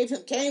you gave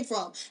him came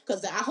from.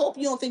 Because I hope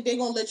you don't think they're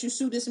going to let you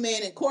sue this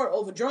man in court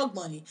over drug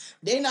money.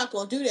 They're not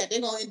going to do that. They're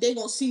going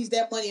to seize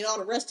that money and all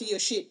the rest of your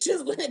shit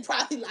too. And they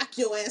probably lock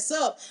your ass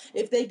up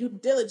if they do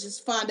diligence,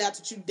 find out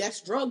that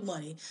that's drug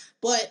money.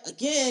 But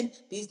again,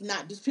 these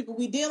people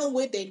we dealing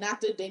with, they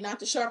not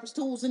the sharpest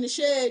tools in the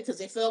shed, because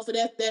they fell for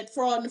that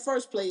fraud in the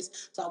first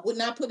place. So I would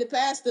not put it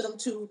past them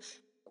to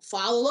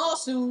file a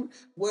lawsuit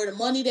where the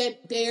money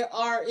that they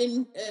are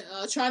in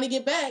trying to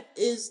get back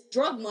is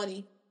drug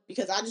money,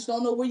 because I just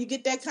don't know where you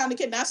get that kind of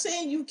kid. Not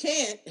saying you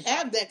can't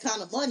have that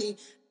kind of money,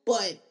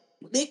 but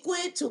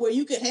liquid to where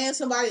you can hand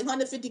somebody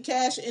 150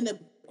 cash in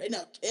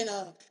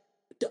a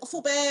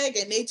duffel bag,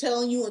 and they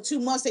telling you in 2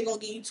 months they're gonna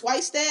give you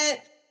twice that.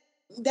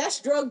 That's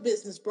drug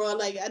business, bro.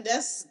 Like that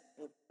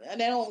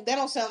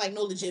don't sound like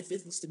no legit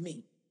business to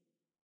me.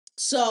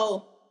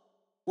 So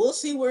we'll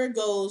see where it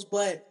goes,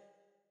 but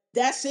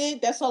that's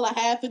it. That's all I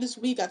have for this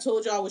week. I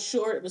told you I was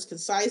short. It was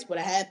concise, but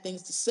I had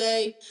things to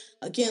say.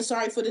 Again,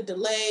 sorry for the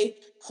delay.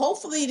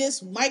 Hopefully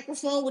this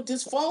microphone with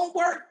this phone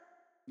work,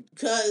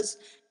 because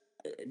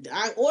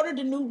I ordered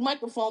a new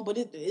microphone, but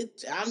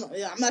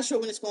I'm not sure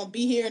when it's going to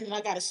be here, and then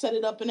I got to set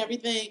it up and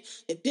everything.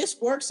 If this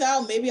works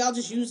out, maybe I'll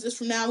just use this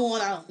from now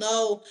on. I don't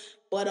know,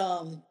 but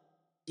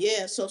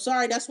yeah. So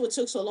sorry, that's what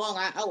took so long.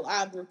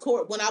 I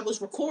record when I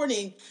was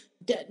recording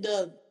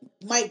the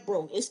mic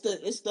broke. It's the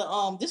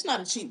this is not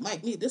a cheap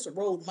mic, neither. This is a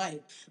Rode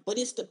mic, but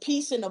it's the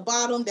piece in the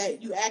bottom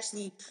that you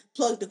actually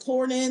plug the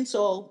cord in.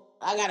 So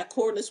I got a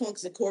cordless one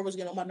because the cord was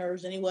getting on my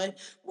nerves anyway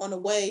on the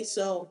way.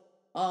 So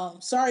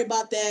sorry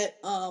about that.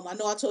 I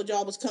know I told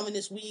y'all I was coming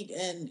this week,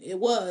 and it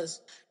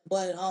was.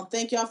 But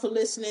thank y'all for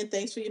listening.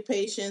 Thanks for your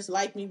patience.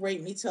 Like me,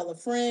 rate me, tell a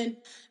friend.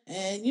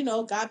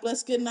 And God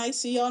bless. Good night.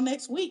 See y'all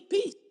next week.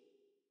 Peace.